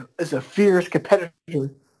is a fierce competitor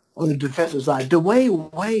on the defensive side.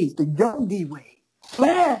 Dwayne Wade, the young D Wade,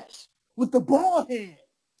 flash with the ball head,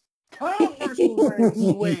 controversial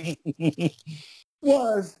D Wade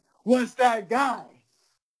was that guy.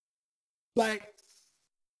 Like,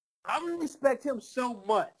 I would respect him so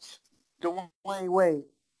much, Dwayne Wade,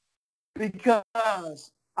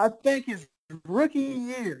 because I think his rookie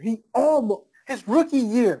year,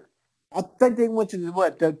 I think they went to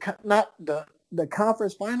the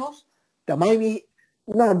conference finals, the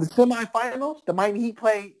semifinals. The Miami Heat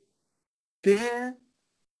played then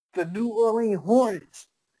the New Orleans Hornets.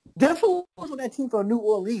 Guess who was on that team for the New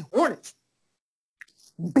Orleans Hornets?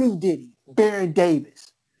 B. Diddy, Baron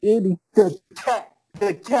Davis, the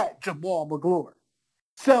cat, Jamal McGlory.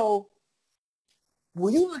 So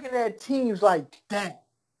when you're looking at teams like that,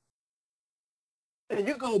 and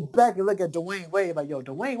you go back and look at Dwayne Wade, like,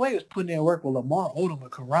 Dwayne Wade was putting in work with Lamar Odom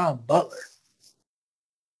and Caron Butler.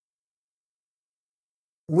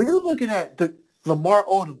 When you're looking at the Lamar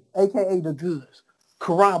Odom, a.k.a. The Goods,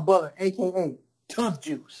 Caron Butler, a.k.a. Tough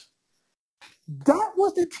Juice, that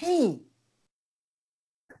was the team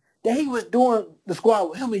that he was doing the squad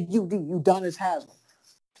with him and Udonis Haslem,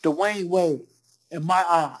 Dwayne Wade, in my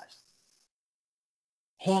eyes,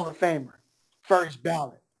 Hall of Famer, first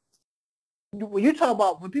ballot.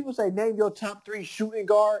 When people say name your top 3 shooting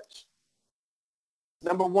guards,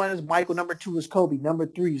 number 1 is Michael, number 2 is Kobe, number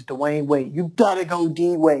 3 is Dwayne Wade. You gotta go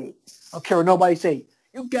D Wade. I don't care what nobody say.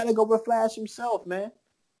 You gotta go with Flash himself, man.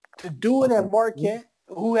 To do it at Marquette,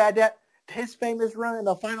 who had his famous run in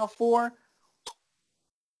the Final Four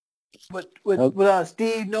with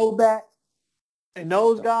Steve Novak and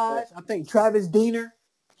those guys. I think Travis Diener.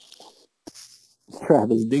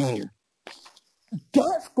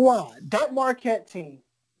 That squad, that Marquette team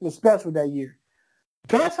was special that year.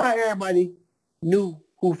 That's how everybody knew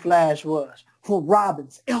who Flash was. From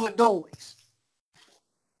Robbins, Illinois.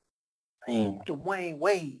 Dwayne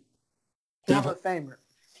Wade, Hall of Famer.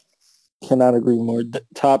 Cannot agree more.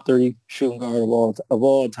 Top 3 shooting guard of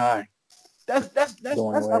all time. That's up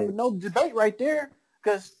for no debate right there.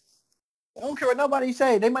 Because I don't care what nobody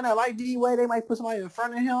say. They might not like D Wade. They might put somebody in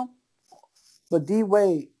front of him. But D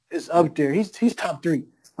Wade is up there. He's top 3.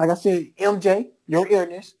 Like I said, MJ, your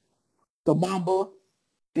earness, the Mamba.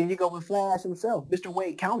 Then you go with Flash himself, Mr.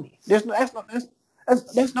 Wade County. That's no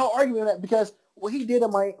argument with that, because what he did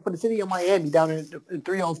for the city of Miami down in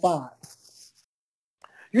 305.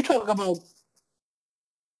 You're talking about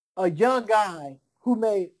a young guy who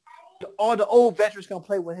made all the old veterans come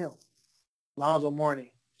play with him. Lonzo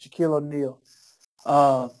Mourning, Shaquille O'Neal,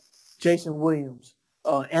 Jason Williams,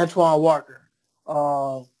 Antoine Walker,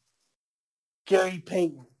 Gary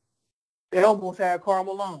Payton. They almost had Karl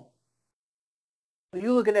Malone.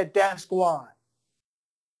 You're looking at that squad.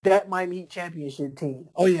 that Miami Heat championship team.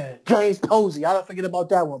 Oh yeah, James Posey. I don't forget about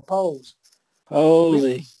that one.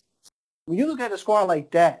 Holy. When you look at a squad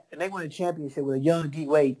like that, and they win a championship with a young D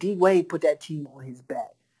Wade, D Wade put that team on his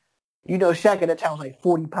back. You know, Shaq at that time was like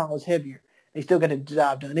 40 pounds heavier. They still got the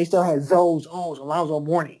job done. They still had Zoes, Owens, Alonzo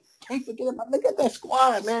Mourning. Can't forget about. Look at that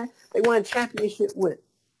squad, man. They won a championship with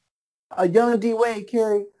a young D Wade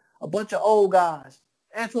carried a bunch of old guys.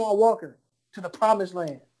 Antoine Walker to the promised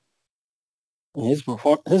land. His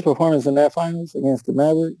performance in that finals against the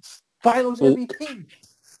Mavericks. Finals MVP.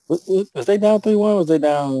 Was they down 3-1? Was they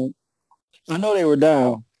down? I know they were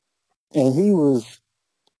down, and that was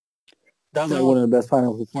like one of the best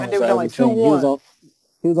final performances I've ever seen.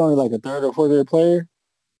 He was only like a third or fourth year player.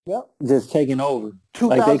 Yep. Just taking over. 2006.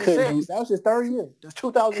 Like they couldn't that was his third year. It was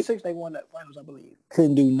 2006 they won that finals, I believe.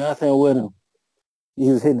 Couldn't do nothing with him. He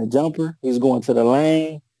was hitting a jumper. He was going to the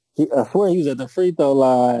lane. I swear he was at the free throw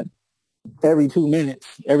line every 2 minutes.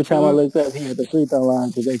 Every time I looked up, he had the free throw line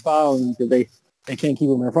because they fouled him because they can't keep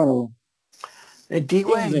him in front of him. And D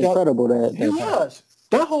Wade was incredible. He was.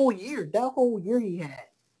 That whole year he had.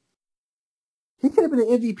 He could have been an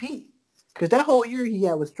MVP because that whole year he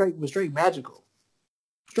had was straight magical.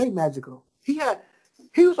 Straight magical. He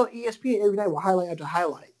was on ESPN every night with highlight after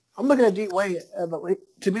highlight. I'm looking at D Wade.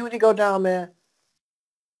 To me, when he go down, man,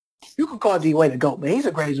 you can call D Wade a GOAT, man. He's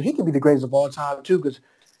the greatest. He can be the greatest of all time too, because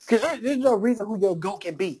there's no reason who your GOAT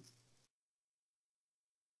can be.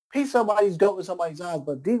 He's somebody's GOAT in somebody's eyes,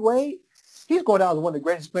 but D Wade, he's going down as one of the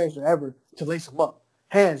greatest players ever to lace him up,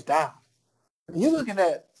 hands down. You're looking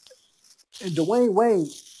at Dwayne Wade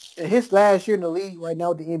in his last year in the league right now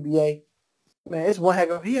with the NBA. Man, it's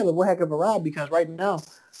he has one heck of a ride because right now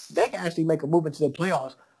they can actually make a move into the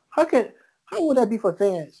playoffs. How would that be for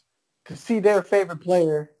fans to see their favorite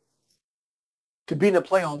player to be in the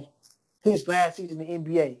playoffs his last season in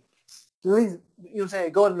the NBA? At least, you know what I'm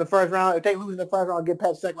saying, going in the first round, if they lose in the first round, get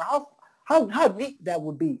past the second round, how neat that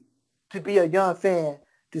would be to be a young fan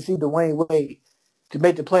to see Dwayne Wade to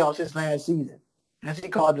make the playoffs his last season. As he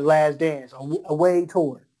called the last dance, a Wade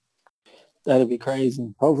tour. That'd be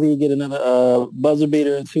crazy. Hopefully you get another buzzer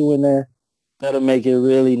beater or two in there. That'll make it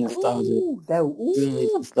really nostalgic. Really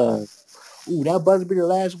nostalgic. That buzzer beater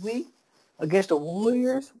last week against the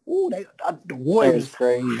Warriors. The Warriors. That was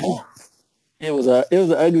crazy. It was an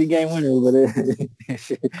ugly game winner, but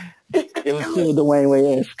it was still Dwayne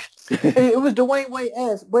Wade-esque. It was Dwayne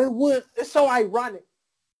Wade-esque, but it's so ironic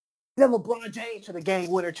that LeBron James to the game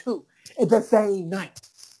winner too at the same night.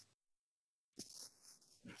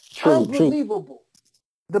 True, unbelievable. True.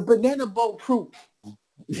 The Banana Boat Crew.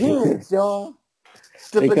 Yes, y'all.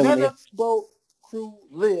 The Banana Boat Crew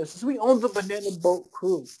lives. We own the Banana Boat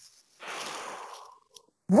Crew.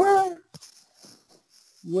 Where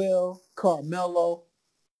will Carmelo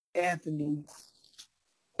Anthony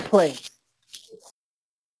play?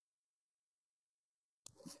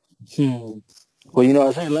 Well, you know,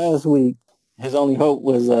 I said last week his only hope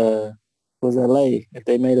was LA if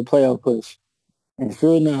they made a playoff push. And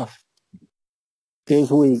sure enough,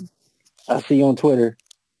 this week, I see on Twitter,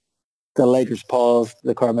 the Lakers paused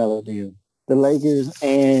the Carmelo deal. The Lakers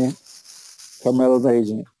and Carmelo's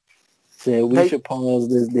agent said we should pause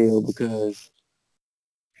this deal because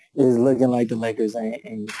it's looking like the Lakers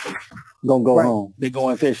ain't gonna go home. They're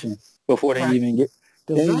going fishing before they even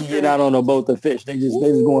get out on a boat to fish. They just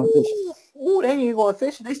going fishing. They ain't going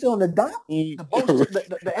fishing. They still on the dock. The boat,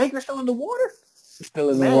 the anchor's still in the water.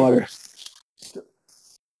 Still in the water.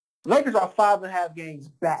 Lakers are 5.5 games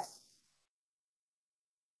back.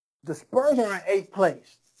 The Spurs are in 8th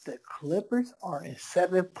place. The Clippers are in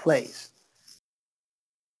 7th place.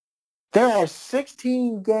 There are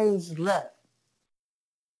 16 games left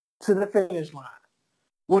to the finish line.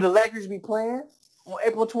 Will the Lakers be playing on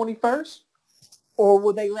April 21st? Or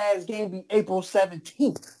will their last game be April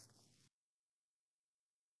 17th?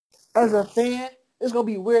 As a fan, it's going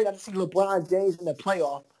to be weird to see LeBron James in the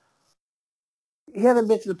playoff. He hasn't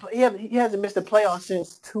missed the playoffs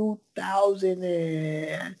since 2000.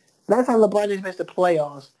 Last time LeBron James missed the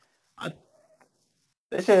playoffs,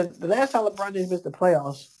 they said the last time LeBron James missed the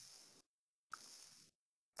playoffs,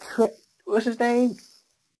 what's his name?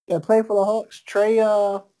 That played for the Hawks, Trae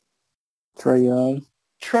Young.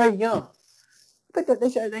 I think that they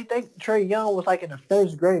think Trae Young was like in the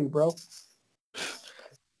 1st grade, bro.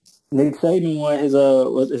 Nick Saban won his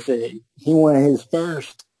he won his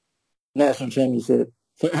first national championship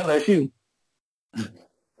for LSU.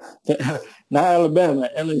 Not Alabama,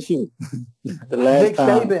 LSU. The last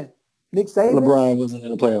time Nick Saban. LeBron wasn't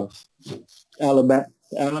in the playoffs.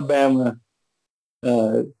 Alabama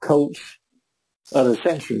coach of the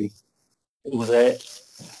century was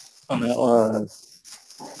on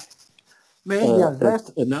Man, yeah, that's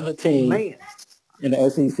another team man. in the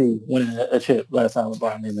SEC winning a chip last time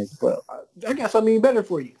LeBron didn't make the playoffs. I got something even better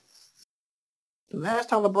for you. The last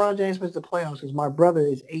time LeBron James missed the playoffs, because my brother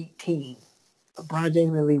is 18. LeBron James been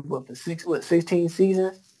in the league for 16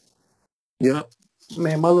 seasons. Yep.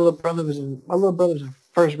 Man, my little brother was in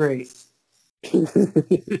first grade.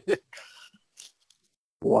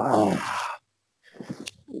 Wow.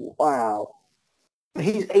 Wow.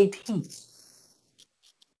 He's 18.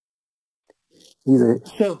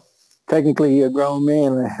 So technically a grown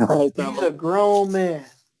man. He's a grown man.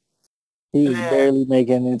 He was barely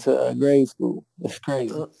making it into grade school. That's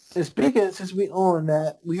crazy. And speaking, since we on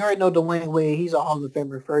that, we already know Dwayne Wade. He's a Hall of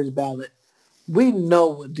Famer, first ballot. We know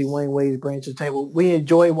what Dwayne Wade brings to the table. We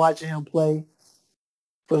enjoy watching him play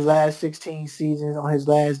for the last 16 seasons on his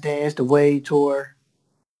last dance, the Wade tour.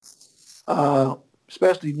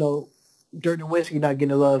 Especially, Dirk Nowitzki not getting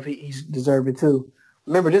the love he's deserving too.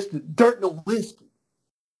 Remember, this Dirk Nowitzki.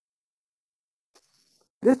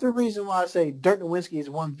 This is the reason why I say Dirk Nowitzki is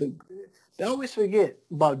one of the. They always forget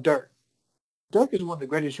about Dirk. Dirk is one of the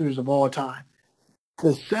greatest shooters of all time.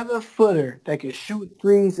 The 7-footer that can shoot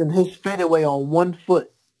threes and his fadeaway on 1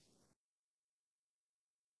 foot.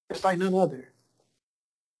 It's like none other.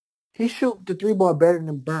 He shoot the 3-ball better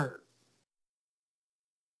than Bird.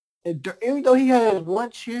 And even though he has 1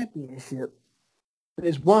 championship, and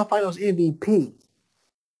his 1 Finals MVP,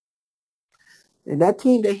 and that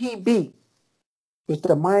team that he beat was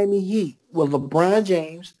the Miami Heat with LeBron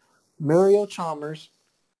James, Mario Chalmers,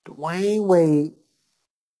 Dwayne Wade,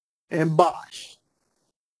 and Bosh.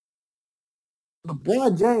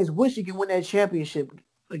 LeBron James wish he could win that championship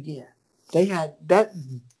again. They had that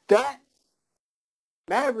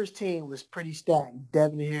Mavericks team was pretty stacked.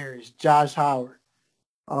 Devin Harris, Josh Howard,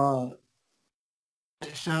 Deshaun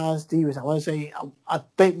Stevens. I want to say I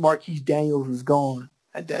think Marquise Daniels was gone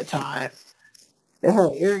at that time. They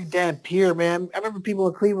had Eric Dampier, man. I remember people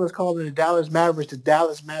in Cleveland was calling the Dallas Mavericks the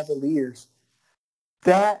Dallas Mavaliers.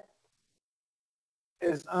 That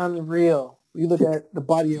is unreal. You look at the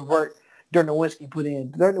body of work Dirk Nowitzki put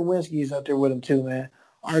in. Dirk Nowitzki is up there with him too, man.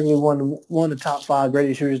 Arguably one of the top 5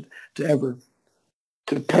 greatest shooters to ever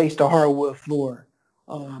to pace the hardwood floor.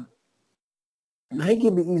 He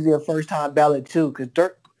can be easily a first-time ballot too, because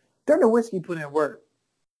Dirk Nowitzki put in work.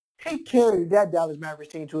 He carried that Dallas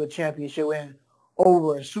Mavericks team to a championship win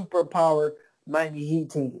over a superpower Miami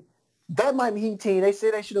Heat team. That Miami Heat team, they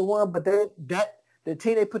said they should have won, but the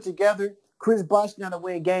team they put together, Chris Bosh not to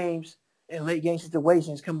win games in late game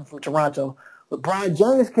situations coming from Toronto. LeBron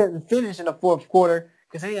James couldn't finish in the fourth quarter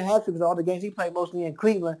because he didn't have to, because all the games he played mostly in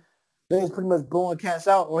Cleveland, they was pretty much blowing cats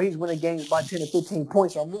out, or he's winning games by 10 to 15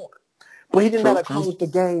 points or more. But he didn't know how to close the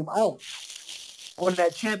game out on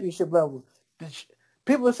that championship level.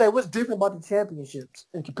 People would say, what's different about the championships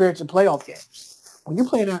in compared to playoff games? When you're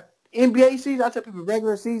playing an NBA season, I tell people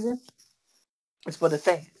regular season, it's for the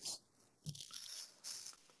fans.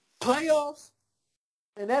 Playoffs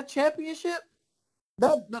and that championship,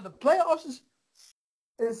 the playoffs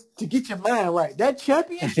is to get your mind right. That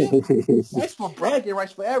championship, that's for bragging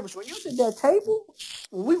rights forever. So when you sit at that table,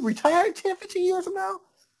 when we retire 10, 15 years from now,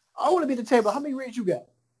 I want to be at the table. How many rings you got?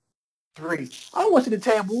 3. I want to sit at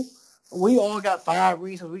the table. We all got 5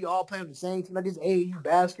 rings because we all play on the same team, like this AAU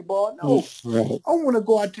basketball. No. Right. I want to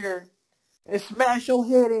go out there and smash your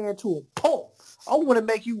head into a pole. I want to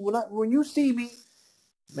make you, when you see me,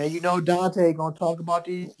 man, Dante going to talk about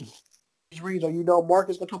these rings, or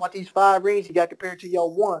Marcus going to talk about these 5 rings he got compared to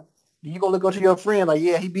your 1. Then you going to look up to your friend like,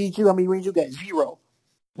 yeah, he beat you. How many rings you got? 0.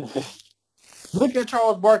 Look at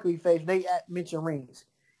Charles Barkley's face. They mention rings.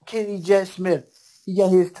 Kenny Jet Smith, he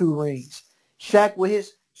got his 2 rings. Shaq with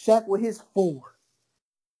his 4.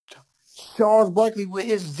 Charles Barkley with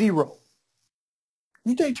his 0.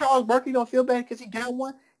 You think Charles Barkley don't feel bad because he got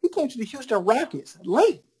 1? He came to the Houston Rockets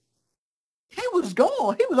late. He was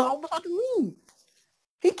gone. He was almost out the league.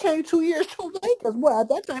 He came 2 years too late because at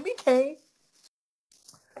that time he came,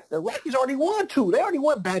 the Rockets already won 2. They already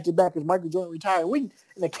won back-to-back because Michael Jordan retired. And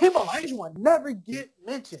the Kim Olajuwon never get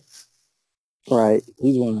mentioned. Right.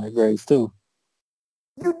 He's one of the greats too.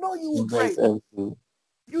 You know you were great.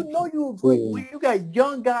 You know you were great when you got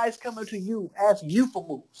young guys coming to you asking you for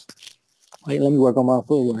moves. Wait, let me work on my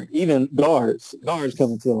footwork. Even guards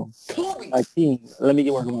coming to him. Kobe. Like King, let me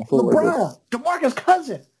get working on my footwork. LeBron, DeMarcus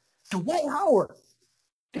Cousins, Dwight Howard.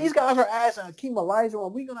 These guys are asking Akeem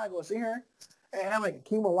Olajuwon. We're not going to see her. And I'm like,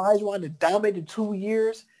 Akeem Olajuwon that dominated 2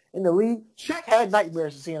 years in the league. Shaq had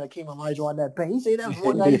nightmares of seeing Akeem Olajuwon that paint. He said that was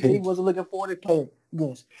one night he wasn't looking forward to playing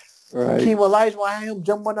against. Right. Akeem Olajuwon had him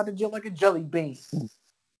jumping out the gym like a jelly bean.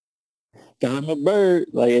 Got him a bird,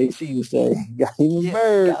 like AC would say. Got him a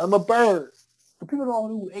bird. Got him a bird. For people don't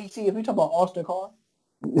know who AC is, we talk about Austin Carr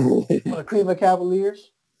for the Cleveland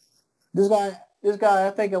Cavaliers. This guy, I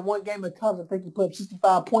think in one game of Cubs, I think he put up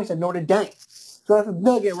 65 points at Notre Dame. So that's a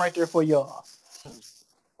nugget right there for y'all.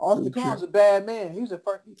 Austin Carr was a bad man. He was a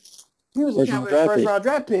Cavaliers first round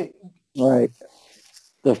draft pick. Right.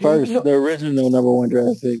 The original number one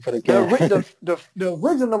draft pick for the Cavaliers. The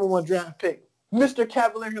original number one draft pick, Mr.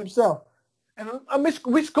 Cavalier himself. And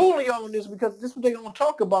we schooling y'all on this because this is what they don't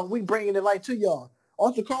talk about. We bringing it like to y'all.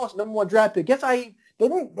 Austin Carr was the number one draft pick. Guess how they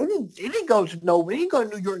didn't go to no. They didn't go to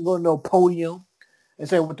New York and go to no podium and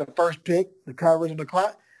say with the first pick, the Cavaliers of the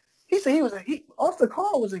class. He said Austin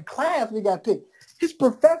Carr was in class when he got picked. His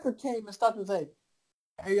professor came and stopped and said,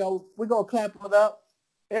 "Hey yo, we're gonna clap it up."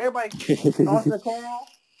 Everybody, Austin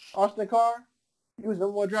Carr, he was the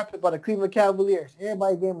number one draft pick by the Cleveland Cavaliers.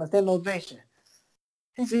 Everybody gave him a standing ovation.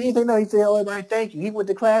 He said, anything no. He said, "Oh, everybody, thank you." He went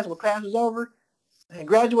to class when class was over and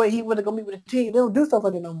graduated. He went to go meet with the team. They don't do stuff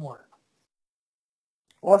like that no more.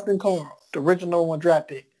 Austin Carr, the original number one draft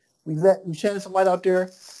pick. We shedded some light out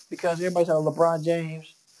there because everybody saw LeBron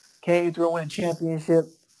James came through and win a championship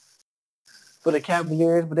for the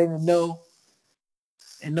Cavaliers, but they didn't know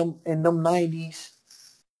in them 90s,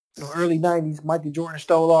 early 90s, Michael Jordan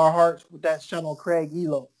stole our hearts with that shot on Craig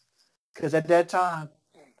Elo. Because at that time,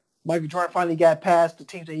 Michael Jordan finally got past the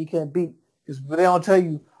teams that he couldn't beat. Because they don't tell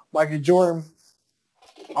you, Michael Jordan,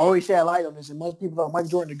 I always shed light on this, and most people thought Michael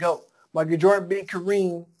Jordan to go. Michael Jordan beat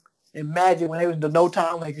Kareem and Magic when they was the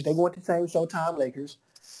No-Time Lakers. They went to the same Showtime Lakers.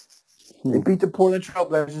 They beat the Portland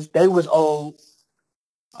Trailblazers. They was old.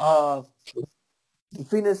 The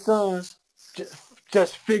Phoenix Suns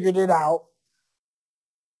just figured it out.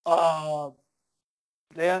 Charles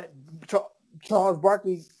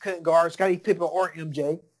Barkley couldn't guard Scottie Pippen or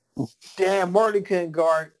MJ. Dan Marley couldn't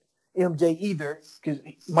guard MJ either because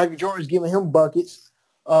Michael Jordan was giving him buckets.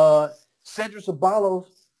 Cedric Ceballos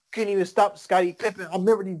couldn't even stop Scottie Pippen. I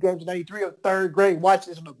remember these games in 93 or third grade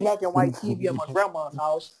watching this on the black and white TV at my grandma's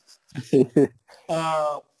house.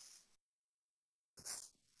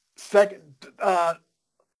 Second,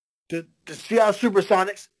 the Seattle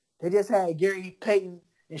Supersonics, they just had Gary Payton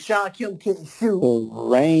and Sean Kemp couldn't shoot.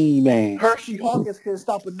 Rain Man. Hershey Hawkins couldn't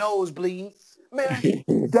stop a nosebleed. Man,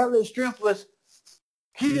 Deadly Strength was,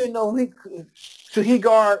 he didn't know he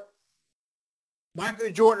guard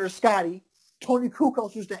Michael Jordan or Scottie. Tony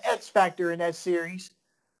Kukoc was the X factor in that series.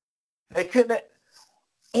 They couldn't.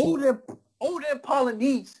 Olden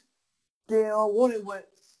Polynice didn't want it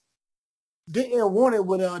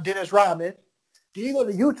with Dennis Rodman. Then you go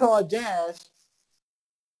to Utah Jazz.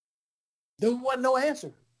 There wasn't no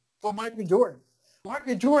answer for Michael Jordan.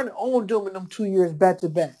 Michael Jordan owned them in them 2 years back to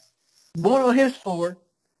back. Born on his floor,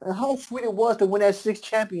 and how sweet it was to win that 6th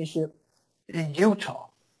championship in Utah.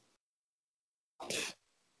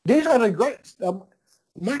 These are the greats.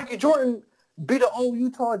 Michael Jordan beat the old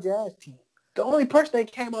Utah Jazz team. The only person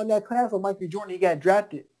that came out in that class with Michael Jordan, he got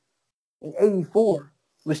drafted in '84,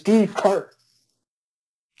 was Steve Kerr.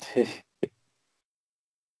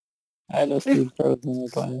 I know Steve Kerr was in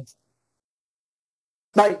that class.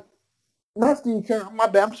 Like, not Steve Kerr. My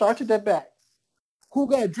bad. I'm sorry. I took that back. Who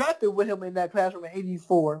got drafted with him in that classroom in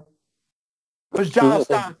 '84 was John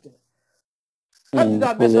Stockton. How did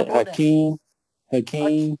I mess up on Hakeem?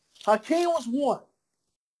 Hakeem was one.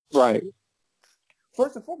 Right.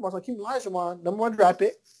 First and foremost, Hakeem Olajuwon, number one draft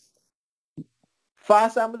pick.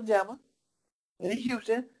 5-star Pajama in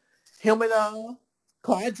Houston. Him and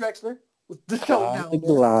Clyde Drexler was the showdown.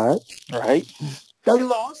 Clyde, right. They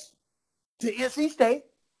lost to NC State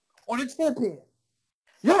on the 10th pin.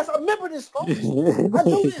 Yes, I remember this, folks. I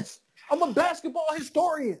do this. I'm a basketball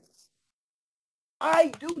historian.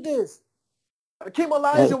 I do this. Hakeem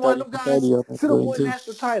Olajuwon, them guys should have won the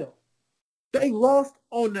national title. They lost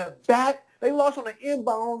on the back. They lost on the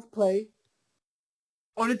inbounds play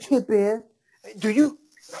on the tip in.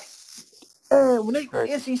 And when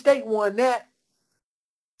NC State won that,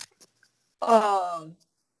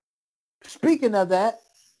 speaking of that,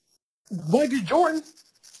 Michael Jordan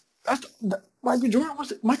was don't get me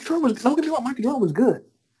wrong, Michael Jordan was good.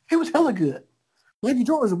 He was hella good. Michael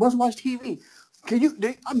Jordan was a must-watch TV. I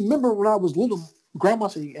remember when I was little, Grandma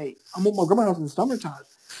said, "Hey, I'm at my grandma's house in the summertime.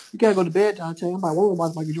 You gotta go to bed." I tell you, I'm like, "What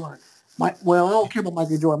watch Michael Jordan?" Well, I don't care about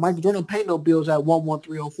Michael Jordan. Michael Jordan don't pay no bills at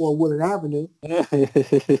 11304 Woodland Avenue. I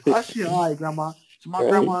said, "All right, Grandma." So my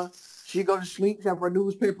grandma, she go to sleep, she have her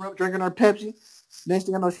newspaper up, drinking her Pepsi. Next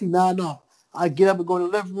thing I know, she nodding off. I get up and go to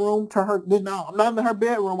the living room, turn her. Now I'm not in her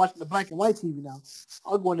bedroom watching the black and white TV now.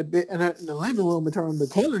 I'll go in the bed in the living room and turn on the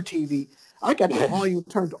color TV. I got the volume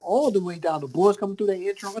turned all the way down. The boys coming through that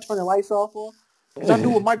intro. I turn the lights off on because I knew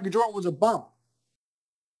what Michael Jordan was about.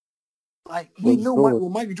 Like we knew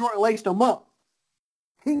when Michael Jordan laced them up,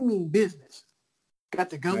 he mean business. Got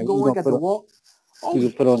the gun going, got the walk. Oh, he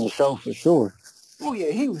could put on the show for sure. Oh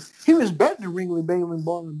yeah, he was better than Ringling Bailey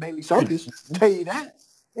Ball and Bailey Circus. Tell you that.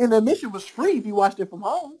 And the admission was free if you watched it from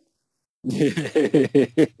home.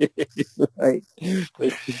 Right. For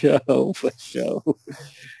sure.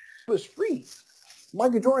 It was free.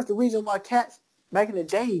 Michael Jordan's the reason why cats back in the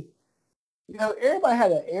day, you know, everybody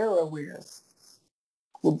had an era where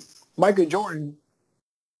Michael Jordan,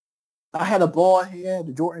 I had a ball head,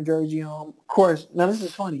 the Jordan jersey on. Of course, now this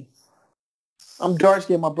is funny. I'm dark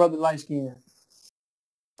skinned, my brother light skinned.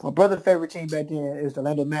 My brother's favorite team back then is the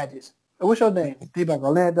Orlando Magic. What's your name? They like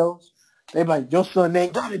Orlando's. They like, your son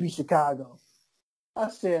name gotta be Chicago. I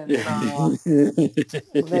said, nah.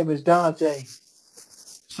 My name is Dante.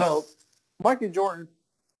 So, Michael Jordan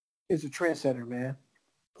is a trendsetter, man.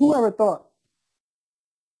 Whoever thought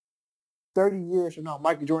 30 years from now,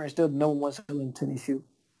 Michael Jordan is still the number one selling tennis shoe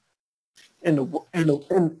in the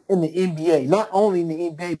NBA. Not only in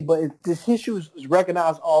the NBA, but his shoe is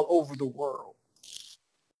recognized all over the world.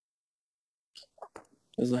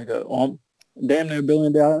 It's like a damn near $1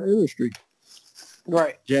 billion industry.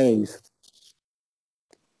 Right. Jays.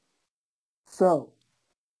 So,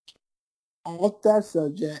 off that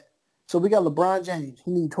subject, so we got LeBron James.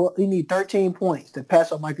 He need 13 points to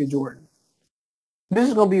pass up Michael Jordan. This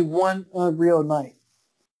is gonna be one unreal night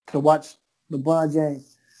to watch LeBron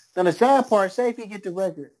James. Now the sad part, say if he get the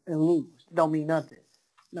record and lose, don't mean nothing.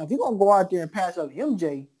 Now if you're gonna go out there and pass up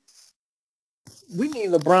MJ, we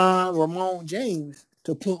need LeBron, Ramon James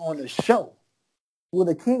to put on a show. Will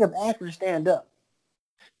the king of Akron stand up?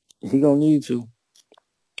 He gonna need to.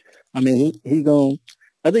 I mean,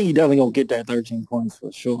 I think he definitely gonna get that 13 points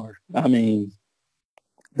for sure. I mean,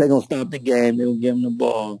 they're gonna stop the game. They'll give him the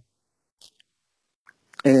ball,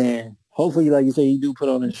 and hopefully, like you say, he do put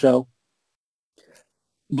on a show.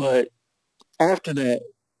 But after that,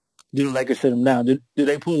 do the Lakers sit him down? Do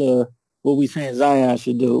they pull what we saying Zion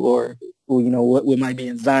should do, or you know what might be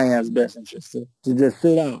in Zion's best interest to just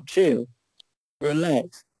sit out, chill,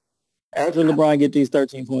 relax? After LeBron get these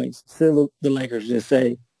 13 points, still the Lakers just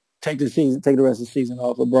say, take the rest of the season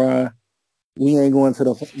off, LeBron. We ain't going to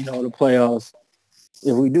the playoffs.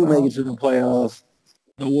 If we do make it to the playoffs,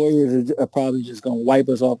 the Warriors are probably just going to wipe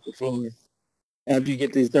us off the floor. After you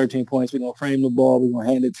get these 13 points, we're going to frame the ball, we're going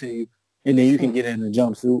to hand it to you, and then you can get in a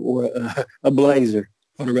jumpsuit or a blazer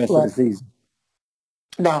for the rest of the season.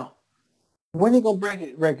 Now, when are they going to break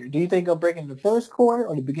the record? Do you think they'll break it in the first quarter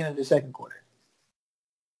or the beginning of the second quarter?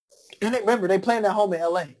 And remember, they playing at home in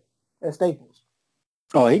L.A. at Staples.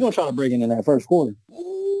 Oh, he's going to try to break it in that first quarter.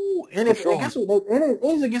 Ooh, and guess what? It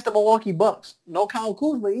is against the Milwaukee Bucks. No Kyle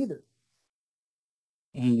Kuzma either.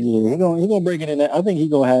 Yeah, he gonna break it in that. I think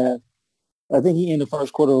he in the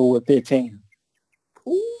first quarter with 15.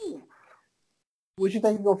 Ooh. What you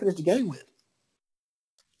think he's going to finish the game with?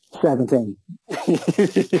 17.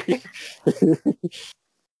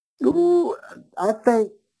 Ooh, I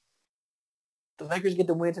think the Lakers get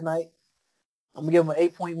the win tonight. I'm going to give them an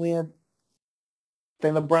 8-point win. I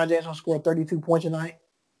think LeBron James will score 32 points tonight.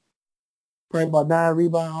 Probably about 9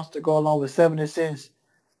 rebounds to go along with 7 assists.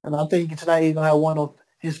 And I think tonight he's going to have one of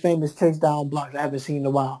his famous chase down blocks I haven't seen in a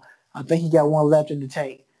while. I think he got one left in the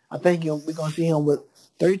tank. I think we're going to see him with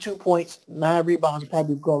 32 points, 9 rebounds,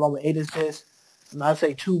 probably go along with 8 assists, and I'd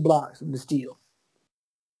say 2 blocks in the steal.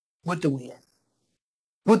 With the win.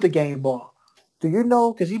 With the game ball. Do you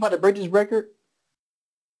know, because he's about to break his record,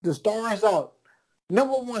 the star is out.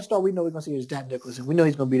 Number one star we know we're going to see is Jack Nicholson. We know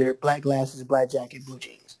he's going to be there. Black glasses, black jacket, blue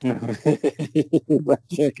jeans. Denzel's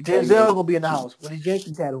going to be in the house with his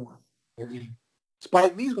Jenkins tattoo on.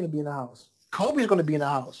 Spike Lee's going to be in the house. Kobe's going to be in the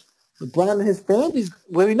house. LeBron and his family's,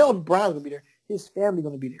 well, we know LeBron's going to be there. His family's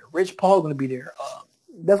going to be there. Rich Paul's going to be there.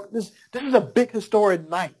 This is a big historic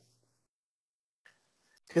night.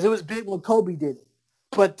 Because it was big when Kobe did it.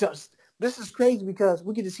 But this is crazy because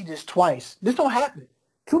we get to see this twice. This don't happen.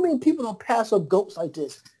 Too many people don't pass up GOATs like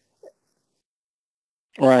this.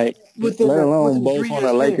 Right. Let alone both on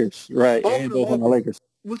the Lakers. Right. And both on the Lakers.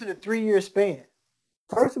 Within a 3-year span.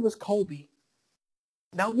 First it was Kobe.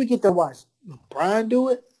 Now we get to watch LeBron do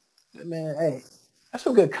it. Man, hey, that's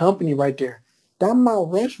some good company right there. That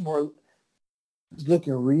Mount Rushmore is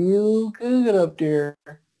looking real good up there.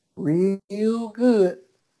 Real good.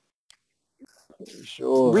 For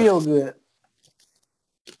sure. Real good.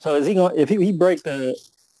 So is he going, if he break the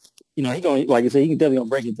he going like I said, he definitely gonna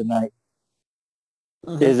break it tonight.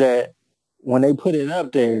 Is that when they put it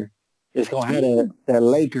up there, it's gonna have that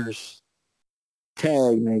Lakers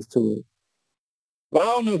tag next to it. But I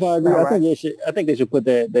don't know if I agree. I think they should put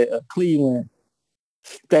that Cleveland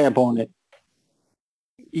stamp on it.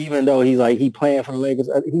 Even though he playing for the Lakers,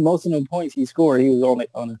 most of the points he scored, he was on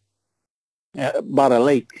about a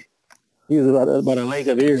lake. He was about a lake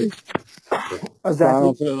of Erie.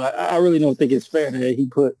 Exactly. So I really don't think it's fair that he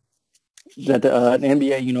put that the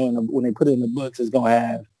NBA, when they put it in the books, is gonna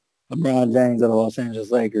have LeBron James of the Los Angeles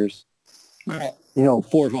Lakers, right?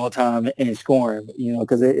 Fourth all time in scoring.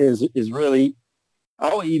 Because it is really.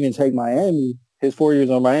 I would even take Miami, his 4 years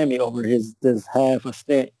on Miami, over this half a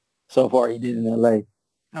stint so far he did in LA.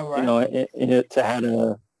 All right. To have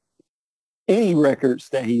any records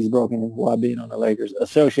that he's broken while being on the Lakers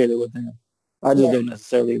associated with him. I just don't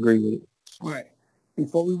necessarily agree with it. Right.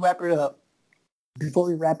 Before we wrap it up,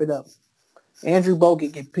 Andrew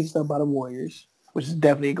Bogut get picked up by the Warriors, which is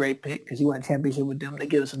definitely a great pick because he won a championship with them. They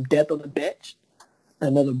give us some depth on the bench.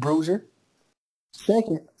 Another bruiser.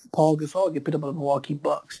 Second, Paul Gasol get picked up by the Milwaukee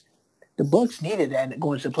Bucks. The Bucks needed that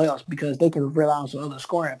going to the playoffs because they can rely on some other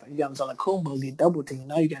scoring. You got Kumbo get double teamed.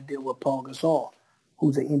 Now you got to deal with Paul Gasol,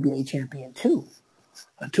 who's an NBA champion too,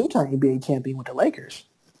 a two-time NBA champion with the Lakers.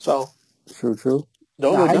 So true.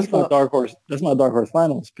 That's my dark horse. That's my dark horse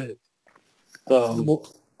finals pick. So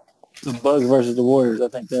the Bucks versus the Warriors. I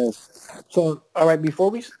think that's so. All right,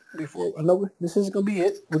 before I know this isn't gonna be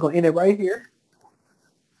it. We're gonna end it right here.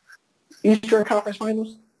 Eastern Conference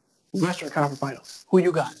Finals, Western Conference Finals. Who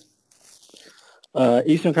you got?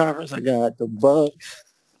 Eastern Conference, I got the Bucks.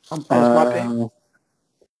 That's my pick.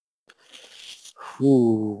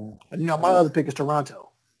 My other pick is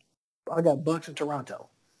Toronto. I got Bucks and Toronto.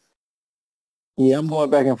 Yeah, I'm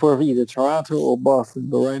going back and forth either Toronto or Boston,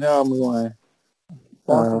 but right now I'm going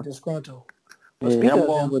Boston disgruntled. Yeah, I'm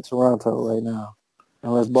going with Toronto right now.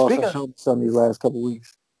 Unless Boston showed me something these last couple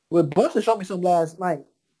weeks. Well, Boston showed me something last night.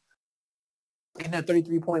 In that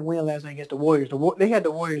 33-point win last night against the Warriors. They had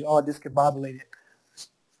the Warriors all discombobulated.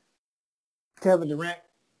 Kevin Durant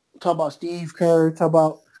talk about Steve Kerr, talk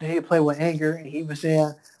about they need to play with anger, and he was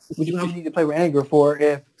saying, what you need to play with anger for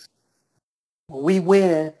if when we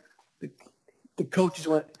win, the coaches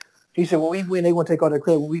went, he said, when we win, they want to take all the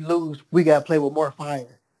credit. When we lose, we got to play with more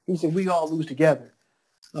fire. He said, we all lose together.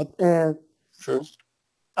 And true.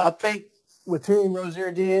 I think what Terry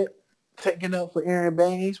Rozier did, taking up for Aaron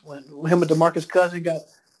Baines, when him and DeMarcus Cousins got,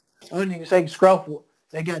 I don't even say scruffled,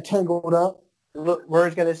 they got tangled up. Look,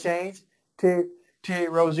 words got to change. Terry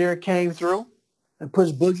Rozier came through and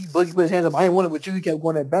pushed Boogie. Boogie put his hands up. I ain't want it with you. He kept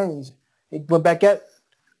going at Baines. He went back at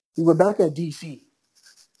DC,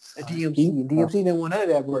 at DMC. And DMC didn't want none of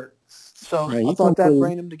that work. So I thought that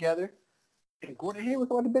bring them together. And Gordon Hayward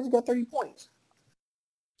come on the bench and got 30 points.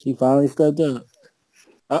 He finally stepped up.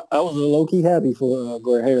 I was low-key happy for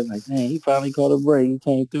Gordon Hayward. Like, man, he finally caught a break. He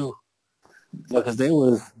came through. Because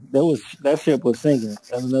that ship was sinking.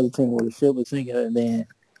 That was another team where the ship was sinking. And then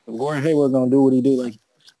if Gordon Hayward gonna do what he do, like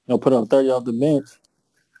put up 30 off the bench.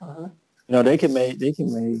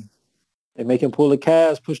 They make him pull the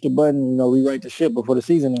Cavs, push the button, rewrite the ship before the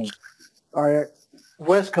season ends. All right,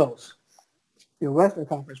 West Coast, your Western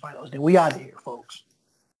Conference Finals. Then we out of here, folks.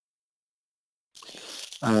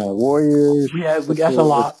 Warriors. Yeah, that's a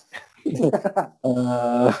lot. And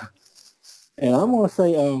I'm gonna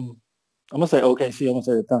say OKC. I'm gonna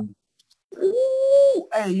say the Thunder. Ooh,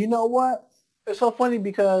 hey, you know what? It's so funny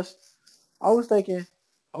because I was thinking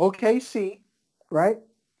OKC, right?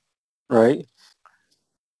 Right.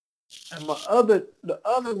 And the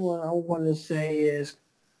other one I want to say is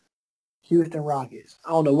Houston Rockets. I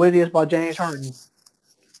don't know what it is about James Harden.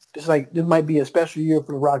 It's like this might be a special year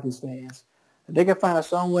for the Rockets fans. If they can find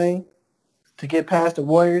some way to get past the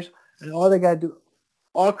Warriors, and all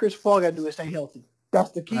Chris Paul got to do is stay healthy.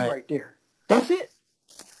 That's the key right there. That's it.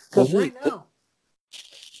 Because right now,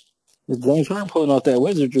 it's James Harden pulling off that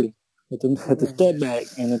wizardry at the step back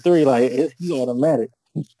and the three, he's automatic.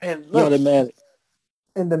 And look, automatic.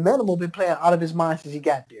 And the minimal been playing out of his mind since he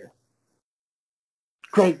got there.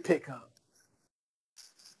 Great pickup.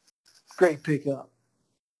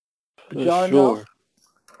 But y'all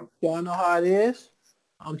know how it is.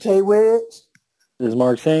 I'm Tay Wiggs. This is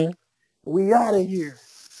Mark Shane. We out of here.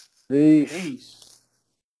 Peace.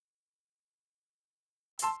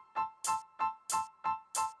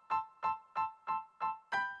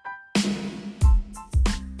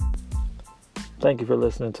 Thank you for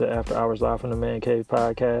listening to After Hours Live from the Man Cave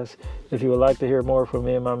podcast. If you would like to hear more from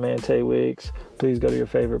me and my man Tay Wiggs, please go to your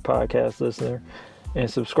favorite podcast listener and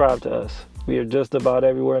subscribe to us. We are just about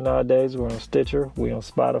everywhere nowadays. We're on Stitcher, we're on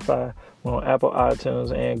Spotify, we're on Apple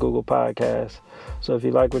iTunes, and Google Podcasts. So if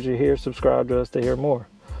you like what you hear, subscribe to us to hear more.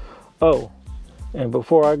 Oh, and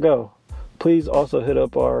before I go, please also hit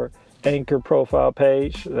up our Anchor profile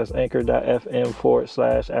page. That's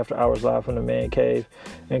anchor.fm/After Hours Live from the Man Cave.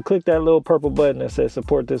 And click that little purple button that says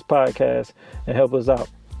support this podcast and help us out.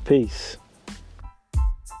 Peace.